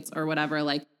roommates or whatever,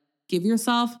 like give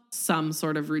yourself some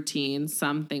sort of routine,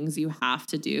 some things you have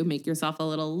to do, make yourself a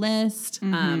little list,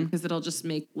 because it'll just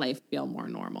make life feel more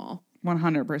normal.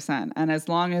 100%. And as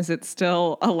long as it's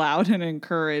still allowed and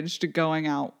encouraged going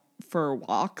out for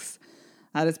walks,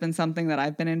 that has been something that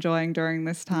I've been enjoying during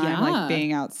this time, like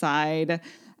being outside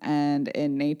and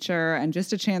in nature, and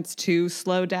just a chance to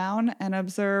slow down and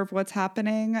observe what's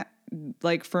happening,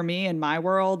 like for me in my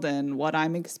world and what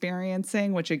I'm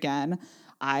experiencing, which again,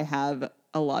 I have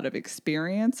a lot of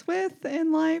experience with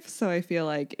in life. So I feel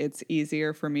like it's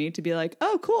easier for me to be like,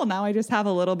 oh, cool. Now I just have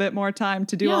a little bit more time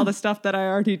to do all the stuff that I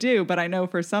already do. But I know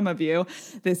for some of you,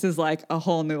 this is like a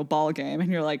whole new ball game.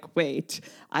 And you're like, wait,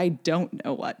 I don't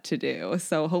know what to do.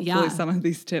 So hopefully some of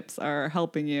these tips are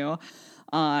helping you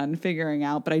on figuring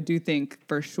out. But I do think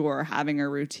for sure having a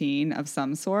routine of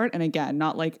some sort, and again,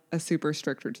 not like a super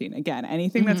strict routine. Again,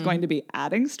 anything that's going to be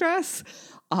adding stress,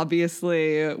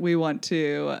 obviously we want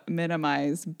to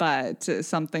minimize, but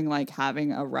something like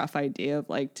having a rough idea of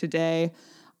like today,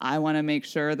 I want to make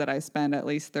sure that I spend at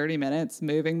least 30 minutes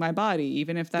moving my body,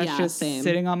 even if that's just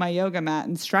sitting on my yoga mat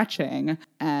and stretching,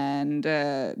 and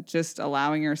just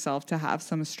allowing yourself to have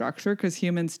some structure, because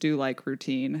humans do like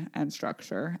routine and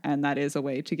structure. And that is a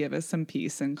way to give us some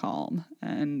peace and calm.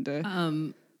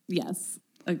 And yes.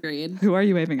 Agreed. Who are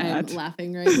you waving at? I'm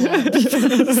laughing right now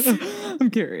because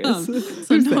I'm curious.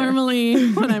 So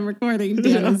normally when I'm recording,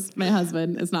 Dan is my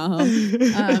husband is not home.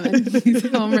 And he's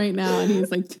home right now, and he's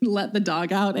like let the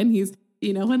dog out, and he's,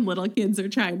 you know, when little kids are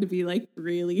trying to be like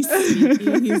really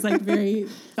sneaky, he's like very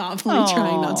thoughtfully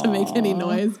trying not to make any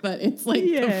noise, but it's like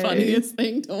the funniest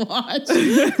thing to watch.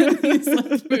 And he's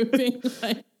like moving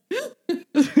like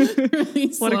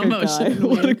really slow motion.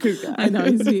 What a good guy. I know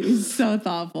he's so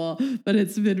thoughtful, but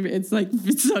it's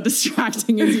so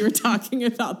distracting as you were talking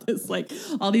about this, like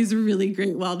all these really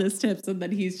great wellness tips, and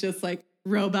then he's just like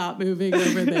robot moving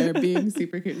over there being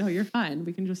super cute. No, you're fine.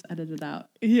 We can just edit it out.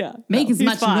 Yeah. Make as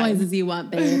much noise as you want,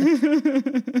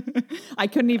 babe. I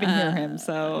couldn't even hear him,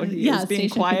 so he is being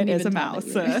quiet as a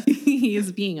mouse. He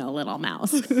is being a little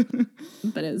mouse.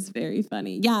 But it was very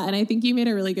funny. Yeah, and I think you made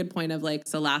a really good point of like,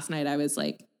 so last night I was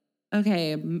like,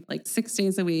 okay, like 6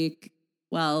 days a week,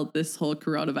 well, this whole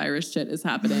coronavirus shit is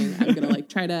happening. I'm going to like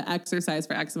try to exercise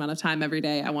for X amount of time every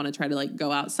day. I want to try to like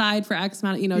go outside for X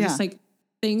amount, just like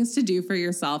things to do for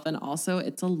yourself. And also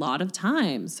it's a lot of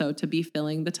time. So to be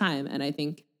filling the time. And I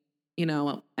think,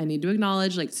 I need to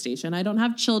acknowledge like Stacia and I don't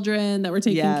have children that we're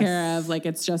taking care of. Like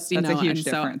it's just, That's a huge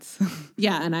difference.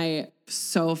 Yeah. And I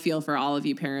so feel for all of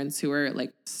you parents who are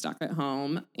like stuck at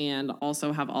home and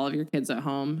also have all of your kids at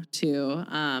home too.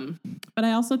 But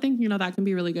I also think, that can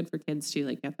be really good for kids to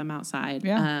like get them outside.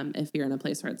 If you're in a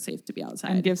place where it's safe to be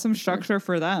outside. And give some structure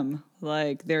for them.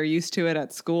 Like they're used to it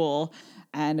at school.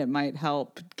 and it might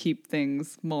help keep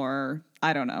things more,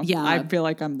 I don't know. Yeah. I feel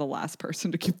like I'm the last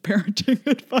person to give parenting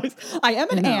advice. I am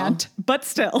an aunt, but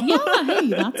still. Yeah, hey,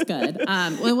 that's good.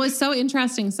 Well, it was so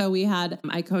interesting. So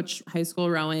I coach high school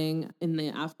rowing in the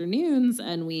afternoons,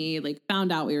 and we like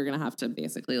found out we were going to have to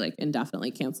basically like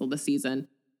indefinitely cancel the season.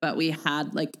 But we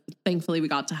had like, thankfully we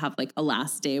got to have like a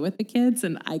last day with the kids,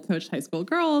 and I coached high school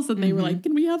girls, and they were like,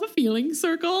 can we have a feeling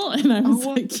circle? And I was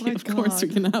of course we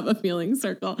can have a feeling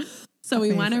circle. So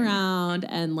we went around,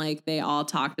 and like, they all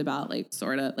talked about like,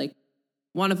 sort of like,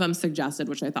 one of them suggested,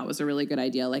 which I thought was a really good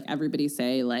idea. Like, everybody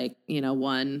say like,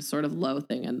 one sort of low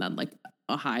thing and then like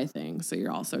a high thing. So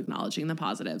you're also acknowledging the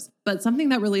positives. But something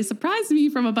that really surprised me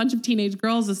from a bunch of teenage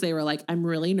girls is they were like, I'm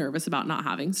really nervous about not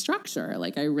having structure.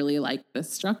 Like, I really like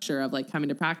this structure of like coming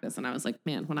to practice. And I was like,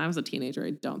 man, when I was a teenager,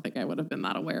 I don't think I would have been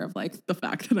that aware of like the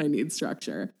fact that I need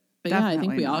structure. But definitely, I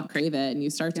think we all crave it, and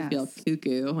you start to feel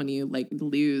cuckoo when you like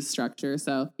lose structure.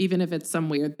 So even if it's some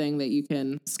weird thing that you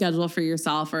can schedule for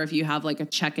yourself, or if you have like a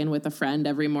check-in with a friend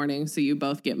every morning so you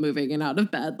both get moving and out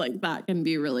of bed, like that can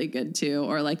be really good too.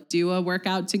 Or like do a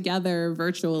workout together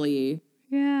virtually.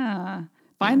 Yeah.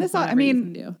 Find this out. I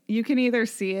mean, you can either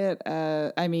see it,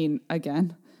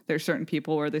 again, there's certain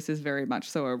people where this is very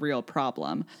much so a real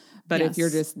problem. But if you're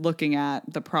just looking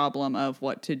at the problem of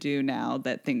what to do now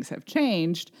that things have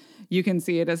changed, you can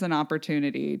see it as an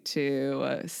opportunity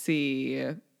to see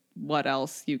what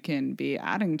else you can be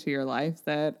adding to your life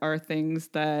that are things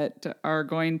that are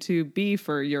going to be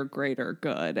for your greater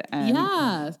good. And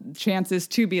chances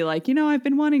to be like, I've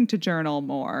been wanting to journal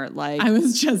more. Like, I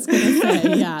was just going to say,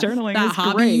 journaling that is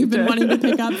hobby great. You've been wanting to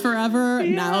pick up forever.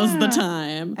 Now's the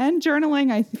time. And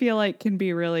journaling, I feel like, can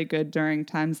be really good during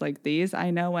times like these.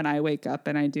 I know when I wake up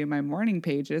and I do my morning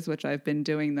pages, which I've been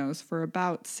doing those for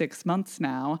about 6 months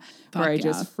now, where I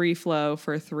just free flow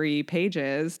for 3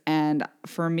 pages. And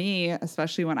for me,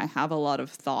 especially when I have a lot of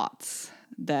thoughts,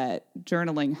 that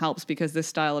journaling helps, because this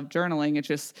style of journaling, it's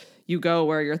just you go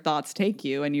where your thoughts take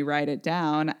you and you write it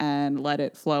down and let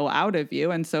it flow out of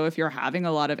you. And so if you're having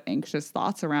a lot of anxious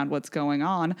thoughts around what's going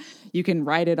on, you can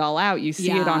write it all out. You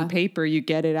see it on paper, you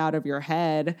get it out of your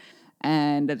head.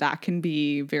 And that can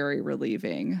be very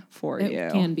relieving for you.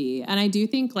 It can be. And I do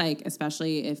think, like,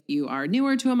 especially if you are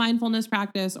newer to a mindfulness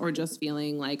practice or just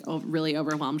feeling like really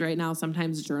overwhelmed right now,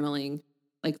 sometimes journaling,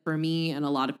 like for me and a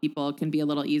lot of people, can be a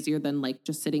little easier than like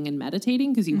just sitting and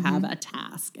meditating, because you have a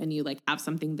task and you like have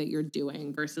something that you're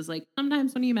doing, versus like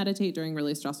sometimes when you meditate during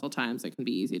really stressful times, it can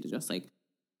be easy to just like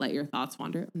let your thoughts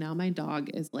wander. Now my dog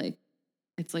is like,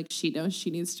 it's like she knows she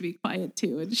needs to be quiet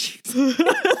too, and she's creeping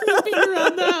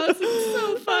around the house. It's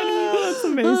so funny. Oh, that's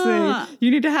amazing. You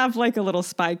need to have like a little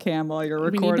spy cam while you're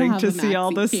recording to see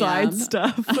all the side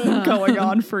stuff going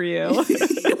on for you.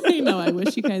 I know. I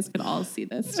wish you guys could all see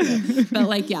this too. But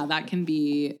like, that can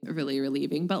be really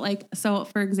relieving. But like, so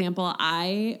for example,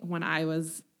 when I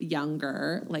was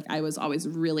younger, like I was always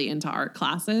really into art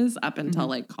classes up until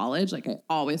like college. Like I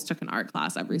always took an art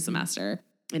class every semester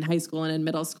in high school and in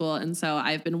middle school. And so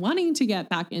I've been wanting to get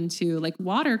back into like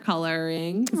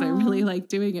watercoloring, because I really like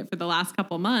doing it for the last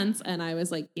couple months. And I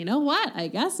was like, you know what? I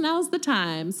guess now's the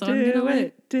time. So I'm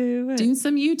going to do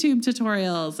some YouTube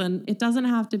tutorials. And it doesn't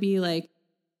have to be like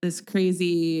this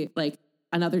crazy, like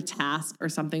another task or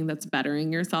something that's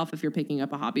bettering yourself. If you're picking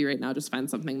up a hobby right now, just find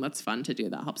something that's fun to do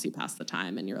that helps you pass the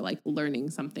time and you're like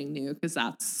learning something new, because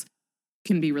that's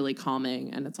can be really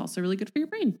calming, and it's also really good for your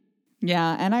brain.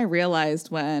 Yeah. And I realized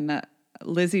when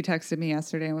Lizzie texted me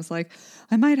yesterday and was like,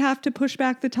 I might have to push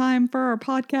back the time for our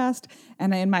podcast.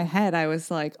 And in my head, I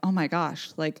was like, oh my gosh,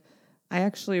 like I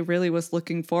actually really was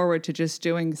looking forward to just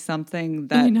doing something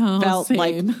that felt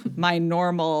like my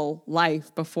normal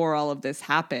life before all of this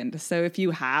happened. So if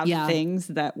you have things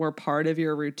that were part of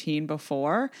your routine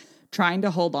before, trying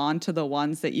to hold on to the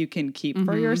ones that you can keep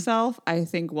for yourself, I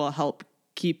think will help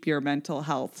keep your mental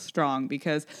health strong,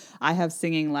 because I have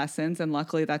singing lessons, and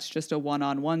luckily that's just a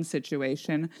one-on-one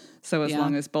situation. So as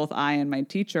long as both I and my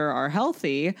teacher are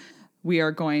healthy, we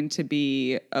are going to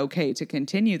be okay to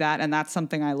continue that. And that's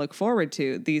something I look forward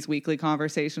to, these weekly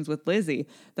conversations with Lizzie.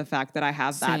 The fact that I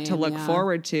have that to look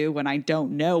forward to when I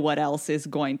don't know what else is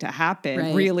going to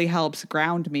happen really helps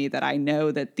ground me, that I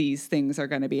know that these things are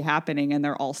going to be happening. And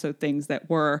they're also things that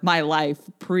were my life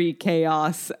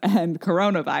pre-chaos and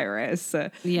coronavirus.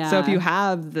 So if you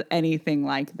have anything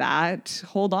like that,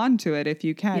 hold on to it if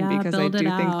you can, because I do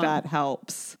think that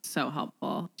helps. So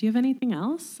helpful. Do you have anything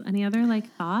else? Any other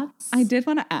like thoughts? I did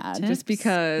want to add, tips? just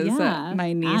because Yeah,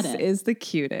 my niece is the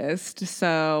cutest.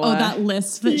 So that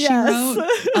list that she wrote.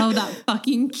 Oh, that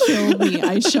fucking killed me.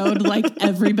 I showed like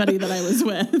everybody that I was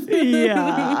with.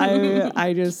 Yeah,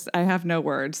 I have no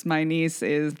words. My niece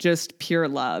is just pure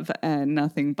love and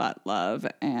nothing but love.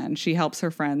 And she helps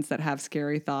her friends that have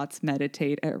scary thoughts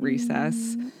meditate at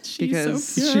recess because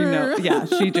so pure.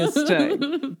 she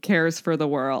just cares for the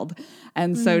world.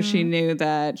 And so she knew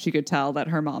that she could tell that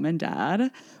her mom and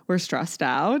dad were stressed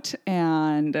out.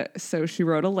 And so she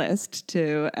wrote a list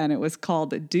too, and it was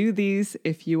called Do These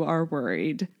If You Are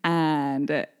Worried. And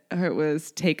it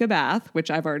was take a bath,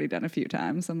 which I've already done a few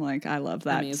times. I'm like, I love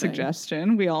that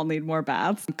suggestion. We all need more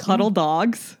baths. Cuddle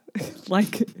dogs.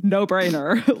 Like, no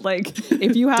brainer. Like,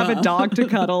 if you have a dog to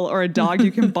cuddle or a dog you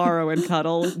can borrow and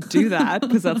cuddle, do that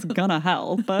because that's gonna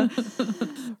help.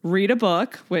 Read a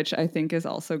book, which I think is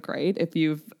also great. If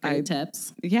you've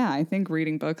tips. Yeah, I think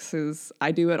reading books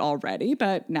I do it already,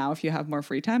 but now if you have more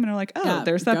free time and are like,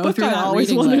 there's that book I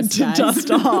always wanted to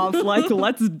dust off. Like,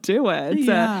 let's do it.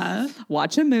 Yeah.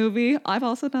 Watch a movie. I've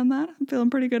also done that. I'm feeling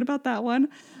pretty good about that one.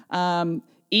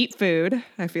 Eat food.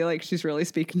 I feel like she's really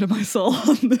speaking to my soul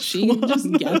on this. She just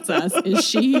gets us. Is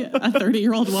she a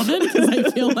 30-year-old woman? Because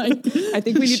I feel like I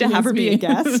think we need to have her be a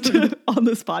guest on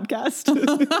this podcast.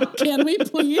 Can we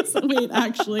please? Wait,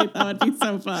 actually, that would be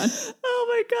so fun. Oh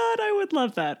my God, I would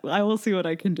love that. I will see what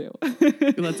I can do.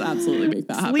 Let's absolutely make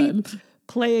that happen.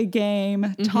 Play a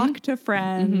game, talk to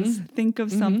friends, think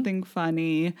of something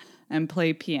funny, and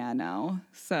play piano.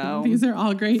 So these are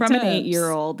all great from tips. An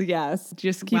 8-year-old. Yes,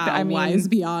 just keep it. I mean, wise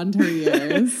beyond her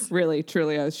years. Really,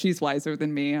 truly, she's wiser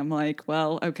than me. I'm like,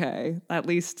 well, okay, at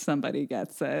least somebody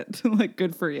gets it. Like,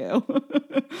 good for you.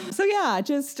 So yeah,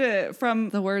 just from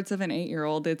the words of an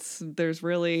 8-year-old, this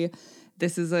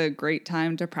is a great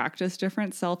time to practice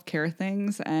different self-care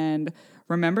things and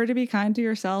remember to be kind to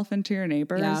yourself and to your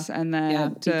neighbors. And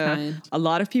that a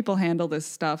lot of people handle this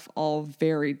stuff all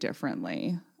very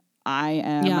differently.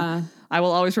 I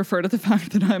will always refer to the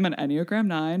fact that I'm an Enneagram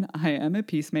 9. I am a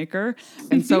peacemaker.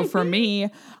 And so for me,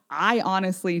 I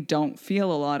honestly don't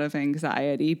feel a lot of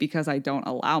anxiety because I don't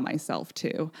allow myself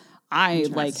to. I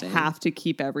have to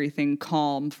keep everything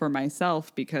calm for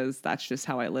myself because that's just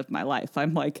how I live my life.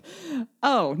 I'm like,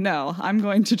 oh no, I'm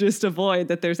going to just avoid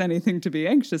that there's anything to be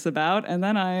anxious about. And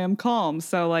then I am calm.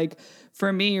 So like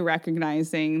for me,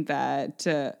 recognizing that,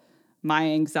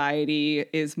 my anxiety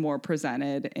is more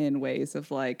presented in ways of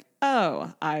like,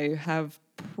 oh, I have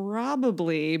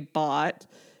probably bought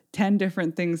 10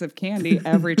 different things of candy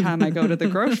every time I go to the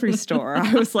grocery store.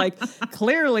 I was like,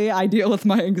 clearly I deal with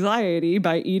my anxiety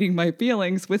by eating my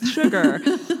feelings with sugar.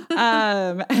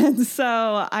 And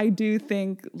so I do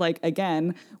think, like,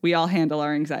 again, we all handle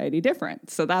our anxiety different.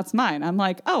 So that's mine. I'm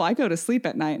like, oh, I go to sleep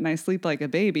at night and I sleep like a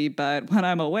baby. But when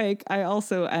I'm awake, I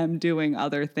also am doing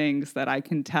other things that I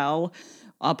can tell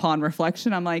upon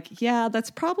reflection. I'm like, yeah,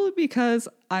 that's probably because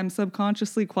I'm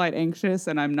subconsciously quite anxious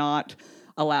and I'm not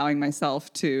allowing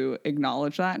myself to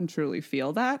acknowledge that and truly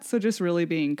feel that. So just really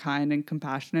being kind and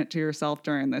compassionate to yourself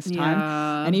during this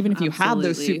time. And even if you have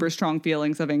those super strong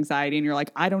feelings of anxiety and you're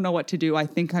like, I don't know what to do, I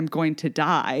think I'm going to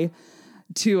die,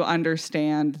 to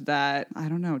understand that, I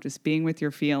don't know, just being with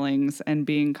your feelings and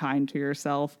being kind to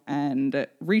yourself and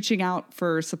reaching out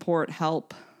for support,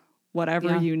 help,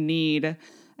 whatever you need,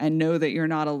 and know that you're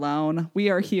not alone. We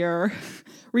are here.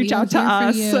 Reach out to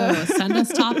us. Send us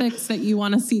topics that you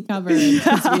want to see covered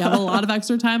because we have a lot of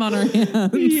extra time on our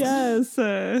hands. Yes.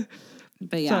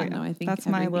 But yeah, no, I think that's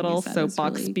my little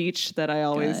soapbox speech that I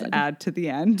always add to the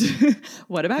end.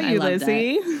 What about you,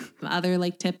 Lizzie? Other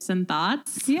like tips and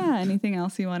thoughts? Yeah. Anything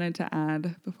else you wanted to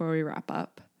add before we wrap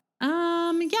up?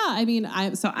 Yeah, I mean,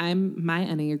 my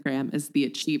Enneagram is the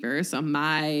achiever. So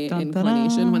my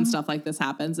inclination when stuff like this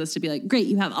happens is to be like, great,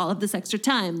 you have all of this extra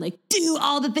time, like do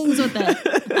all the things with it.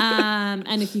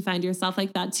 And if you find yourself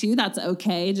like that too, that's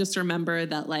okay. Just remember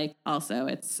that like, also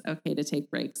it's okay to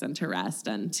take breaks and to rest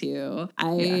and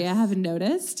I have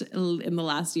noticed in the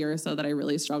last year or so that I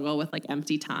really struggle with like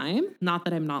empty time. Not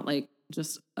that I'm not like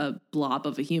just a blob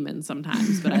of a human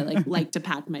sometimes, but I like to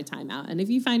pack my time out. And if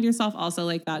you find yourself also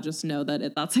like that, just know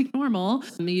that that's like normal.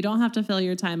 You don't have to fill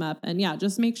your time up. And yeah,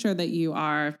 just make sure that you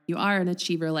are an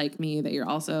achiever like me, that you're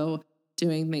also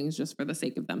doing things just for the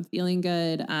sake of them feeling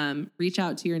good. Reach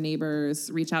out to your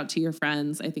neighbors, reach out to your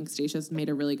friends. I think Stasia's made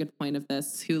a really good point of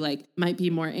this, who like might be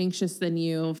more anxious than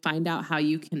you. Find out how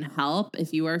you can help.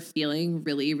 If you are feeling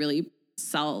really, really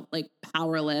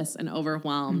powerless and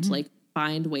overwhelmed, like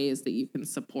find ways that you can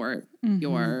support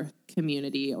your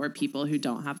community or people who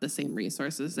don't have the same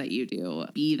resources that you do.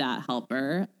 Be that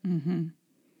helper. And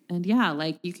yeah,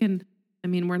 like you can I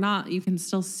mean, you can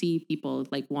still see people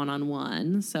like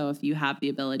one-on-one. So if you have the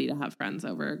ability to have friends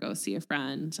over, go see a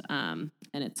friend, and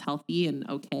it's healthy and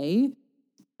okay,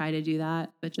 try to do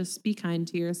that. But just be kind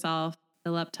to yourself,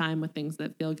 fill up time with things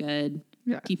that feel good,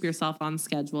 keep yourself on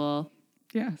schedule.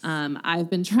 Yes. I've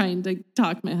been trying to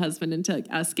talk my husband into like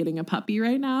us getting a puppy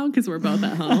right now because we're both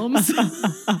at home.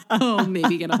 So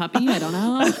maybe get a puppy. I don't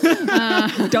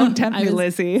know. Don't tempt me,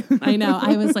 Lizzie. I know.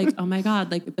 I was like, oh my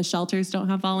God, like the shelters don't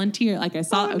have volunteer. Like I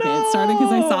saw, it started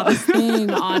because I saw this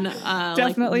thing on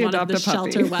definitely like one of the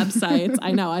puppy. shelter websites.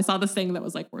 I know. I saw this thing that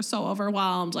was like, we're so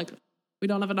overwhelmed. Like we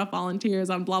don't have enough volunteers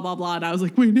on blah, blah, blah. And I was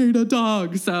like, we need a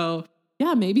dog. So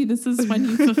yeah, maybe this is when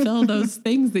you fulfill those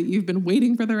things that you've been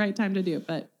waiting for the right time to do.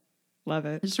 But love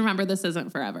it. Just remember, this isn't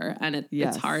forever, and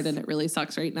it's hard, and it really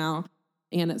sucks right now.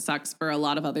 And it sucks for a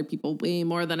lot of other people way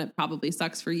more than it probably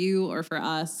sucks for you or for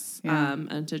us.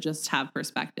 And to just have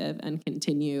perspective and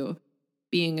continue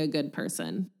being a good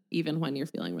person, even when you're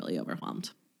feeling really overwhelmed.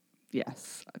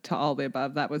 Yes, to all the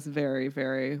above. That was very,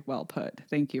 very well put.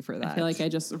 Thank you for that. I feel like I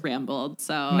just rambled,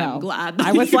 so I'm glad.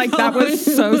 I was like, that was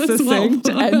so succinct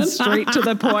and straight to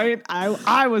the point.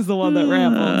 I was the one that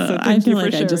rambled, so thank you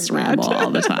for sharing. I just ramble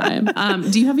all the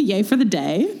time. Do you have a yay for the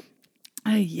day?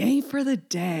 A yay for the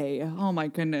day. Oh my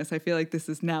goodness. I feel like this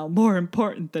is now more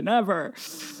important than ever.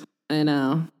 I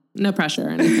know. No pressure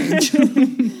or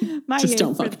anything. Just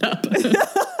don't fuck it up.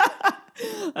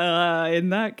 In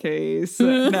that case,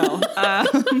 no.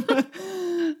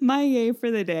 My yay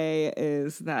for the day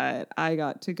is that I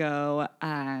got to go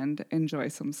and enjoy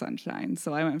some sunshine.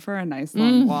 So I went for a nice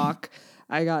long walk.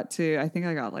 I think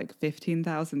I got like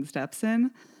 15,000 steps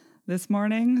in this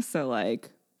morning. So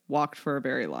like walked for a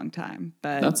very long time.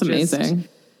 But that's amazing.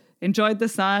 Enjoyed the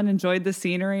sun, enjoyed the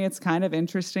scenery. It's kind of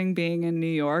interesting being in New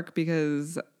York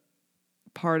because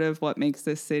part of what makes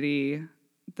this city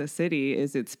the city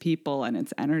is its people and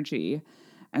its energy.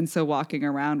 And so walking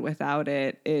around without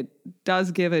it, it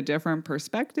does give a different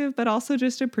perspective, but also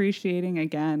just appreciating,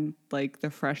 again, like the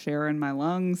fresh air in my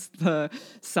lungs, the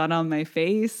sun on my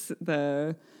face,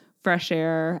 the fresh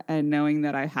air, and knowing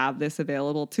that I have this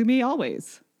available to me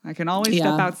always. I can always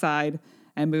step outside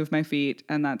and move my feet.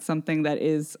 And that's something that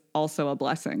is also a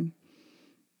blessing.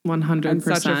 100%. And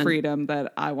such a freedom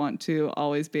that I want to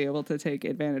always be able to take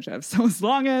advantage of. So as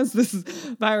long as this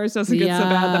virus doesn't get so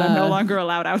bad that I'm no longer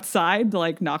allowed outside,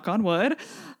 like knock on wood,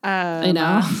 I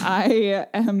know. I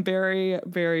am very,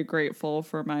 very grateful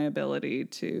for my ability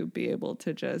to be able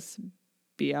to just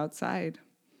be outside.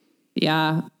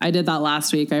 Yeah, I did that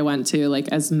last week. I went to like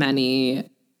as many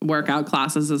workout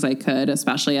classes as I could,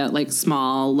 especially at like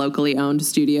small locally owned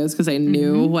studios, because I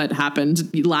knew what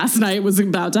happened last night was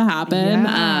about to happen.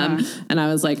 And I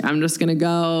was like, I'm just going to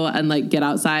go and like get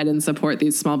outside and support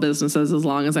these small businesses as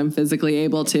long as I'm physically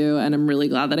able to. And I'm really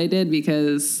glad that I did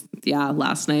because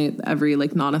last night, every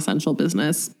like non-essential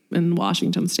business in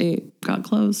Washington state got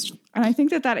closed. And I think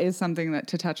that is something that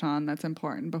to touch on that's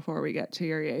important before we get to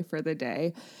your yay for the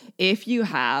day. If you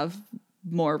have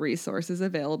more resources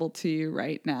available to you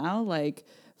right now, like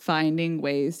finding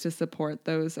ways to support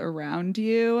those around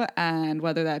you, and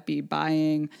whether that be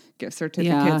buying gift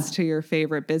certificates to your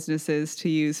favorite businesses to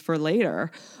use for later,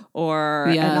 or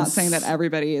I'm not saying that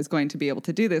everybody is going to be able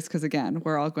to do this, because again,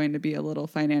 we're all going to be a little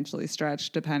financially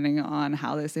stretched depending on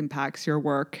how this impacts your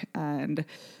work and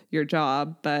your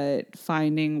job, but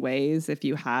finding ways, if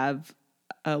you have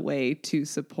a way to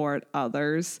support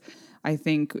others, I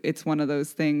think it's one of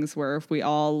those things where if we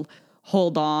all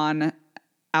hold on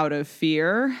out of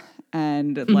fear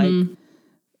and like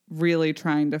really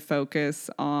trying to focus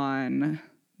on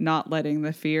not letting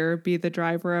the fear be the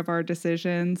driver of our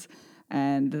decisions,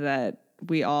 and that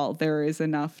there is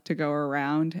enough to go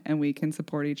around and we can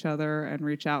support each other and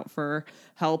reach out for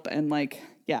help and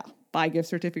buy gift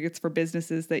certificates for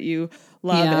businesses that you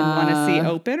love and want to see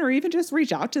open, or even just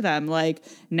reach out to them. Like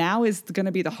now is going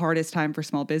to be the hardest time for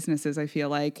small businesses, I feel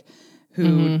like,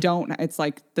 who it's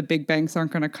like the big banks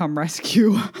aren't going to come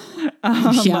rescue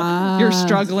your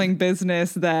struggling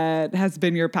business that has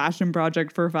been your passion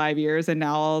project for 5 years. And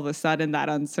now all of a sudden that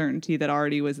uncertainty that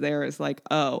already was there is like,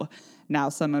 oh, now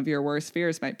some of your worst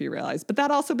fears might be realized. But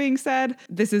that also being said,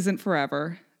 this isn't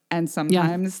forever. And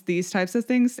sometimes these types of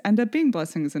things end up being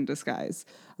blessings in disguise.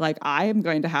 Like I am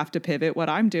going to have to pivot what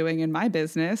I'm doing in my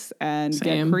business and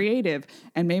get creative.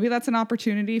 And maybe that's an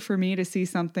opportunity for me to see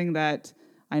something that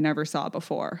I never saw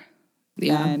before.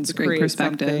 Yeah, and it's a great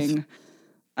perspective. Something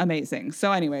Amazing.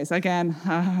 So anyways, again,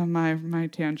 my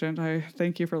tangent. I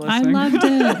thank you for listening. I loved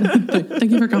it.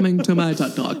 Thank you for coming to my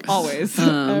TED Talk. Always.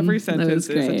 Every sentence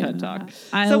is a TED Talk.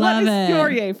 So what is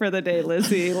your yay for the day,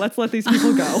 Lizzie? Let's let these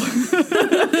people go.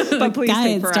 But please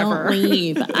stay forever. Don't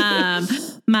leave.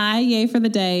 My yay for the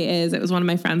day is it was one of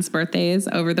my friend's birthdays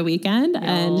over the weekend,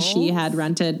 and she had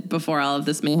rented, before all of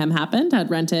this mayhem happened, had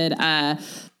rented a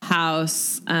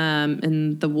house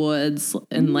in the woods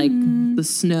in like the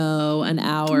snow, an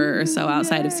hour or so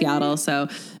outside of Seattle. So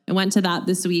I went to that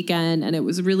this weekend, and it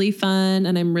was really fun.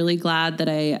 And I'm really glad that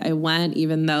I went,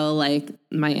 even though like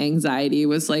my anxiety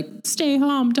was like, stay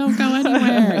home, don't go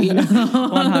anywhere, you know,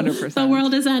 100%. The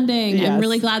world is ending. Yes. I'm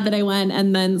really glad that I went.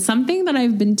 And then something that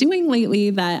I've been doing lately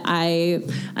that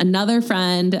another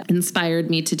friend inspired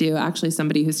me to do, actually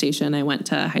somebody whose station I went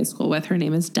to high school with, her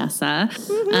name is Dessa.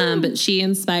 But she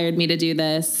inspired me to do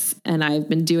this, and I've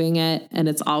been doing it, and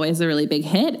it's always a really big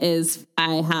hit, is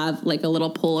I have like a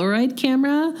little Polaroid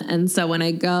camera. And so when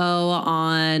I go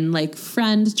on like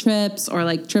friend trips or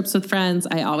like trips with friends,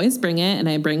 I always bring it, and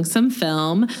I bring some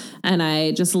film, and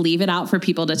I just leave it out for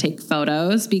people to take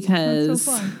photos because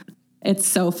it's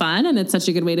so fun and it's such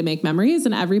a good way to make memories.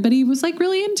 And everybody was like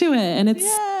really into it. And it's,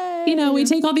 you know, we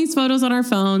take all these photos on our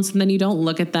phones and then you don't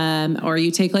look at them, or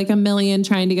you take like a million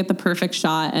trying to get the perfect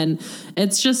shot. And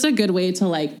it's just a good way to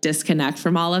like disconnect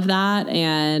from all of that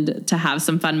and to have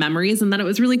some fun memories. And then it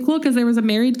was really cool because there was a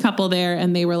married couple there,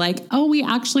 and they were like, oh, we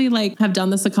actually like have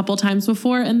done this a couple times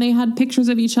before. And they had pictures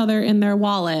of each other in their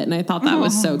wallet. And I thought that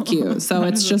was so cute. So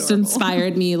it's just adorable.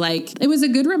 Inspired me. Like, it was a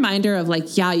good reminder of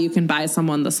like, yeah, you can buy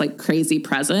someone this like crazy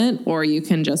present, or you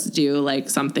can just do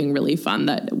like something really fun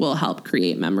that will help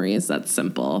create memories. That's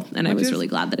simple. And I was really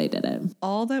glad that I did it.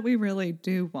 All that we really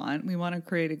do want. We want to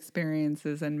create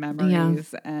experiences and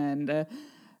memories, and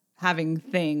having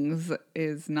things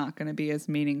is not going to be as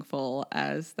meaningful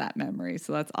as that memory.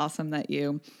 So that's awesome that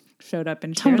you showed up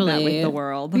and shared that with the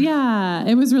world. Yeah,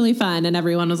 it was really fun. And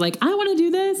everyone was like, I want to do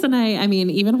this. And I mean,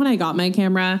 even when I got my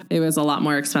camera, it was a lot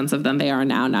more expensive than they are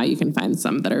now. Now you can find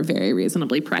some that are very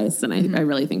reasonably priced. And I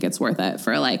really think it's worth it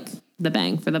for like the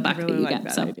bang for the buck that you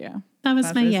get. So idea. That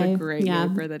was my yay. A great yay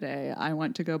for the day. I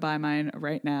want to go buy mine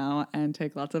right now and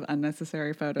take lots of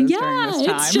unnecessary photos during this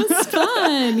time. It's just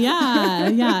fun. Yeah.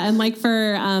 And like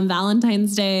for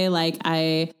Valentine's Day, like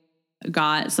I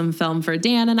got some film for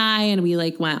Dan and I, and we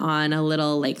like went on a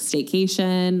little like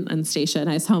staycation in Stacia and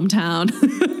I's hometown.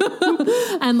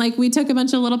 And like we took a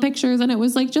bunch of little pictures, and it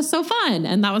was like just so fun.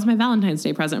 And that was my Valentine's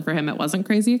Day present for him. It wasn't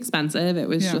crazy expensive. It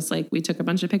was just like we took a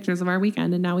bunch of pictures of our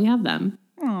weekend, and now we have them.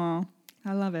 Oh,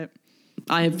 I love it.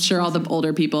 I'm sure all the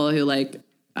older people who like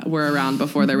were around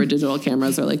before there were digital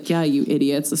cameras are like, yeah, you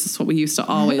idiots. This is what we used to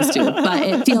always do. But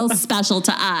it feels special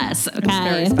to us. Okay.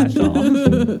 It's very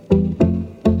special.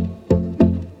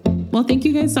 Well, thank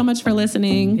you guys so much for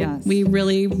listening. Yes. We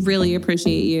really, really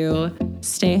appreciate you.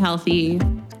 Stay healthy.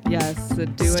 Yes. Do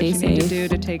what you need to do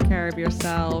to take care of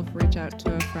yourself. Reach out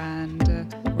to a friend.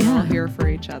 We're all here for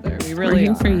each other. We're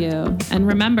here for you. And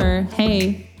remember,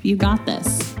 hey, you got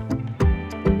this.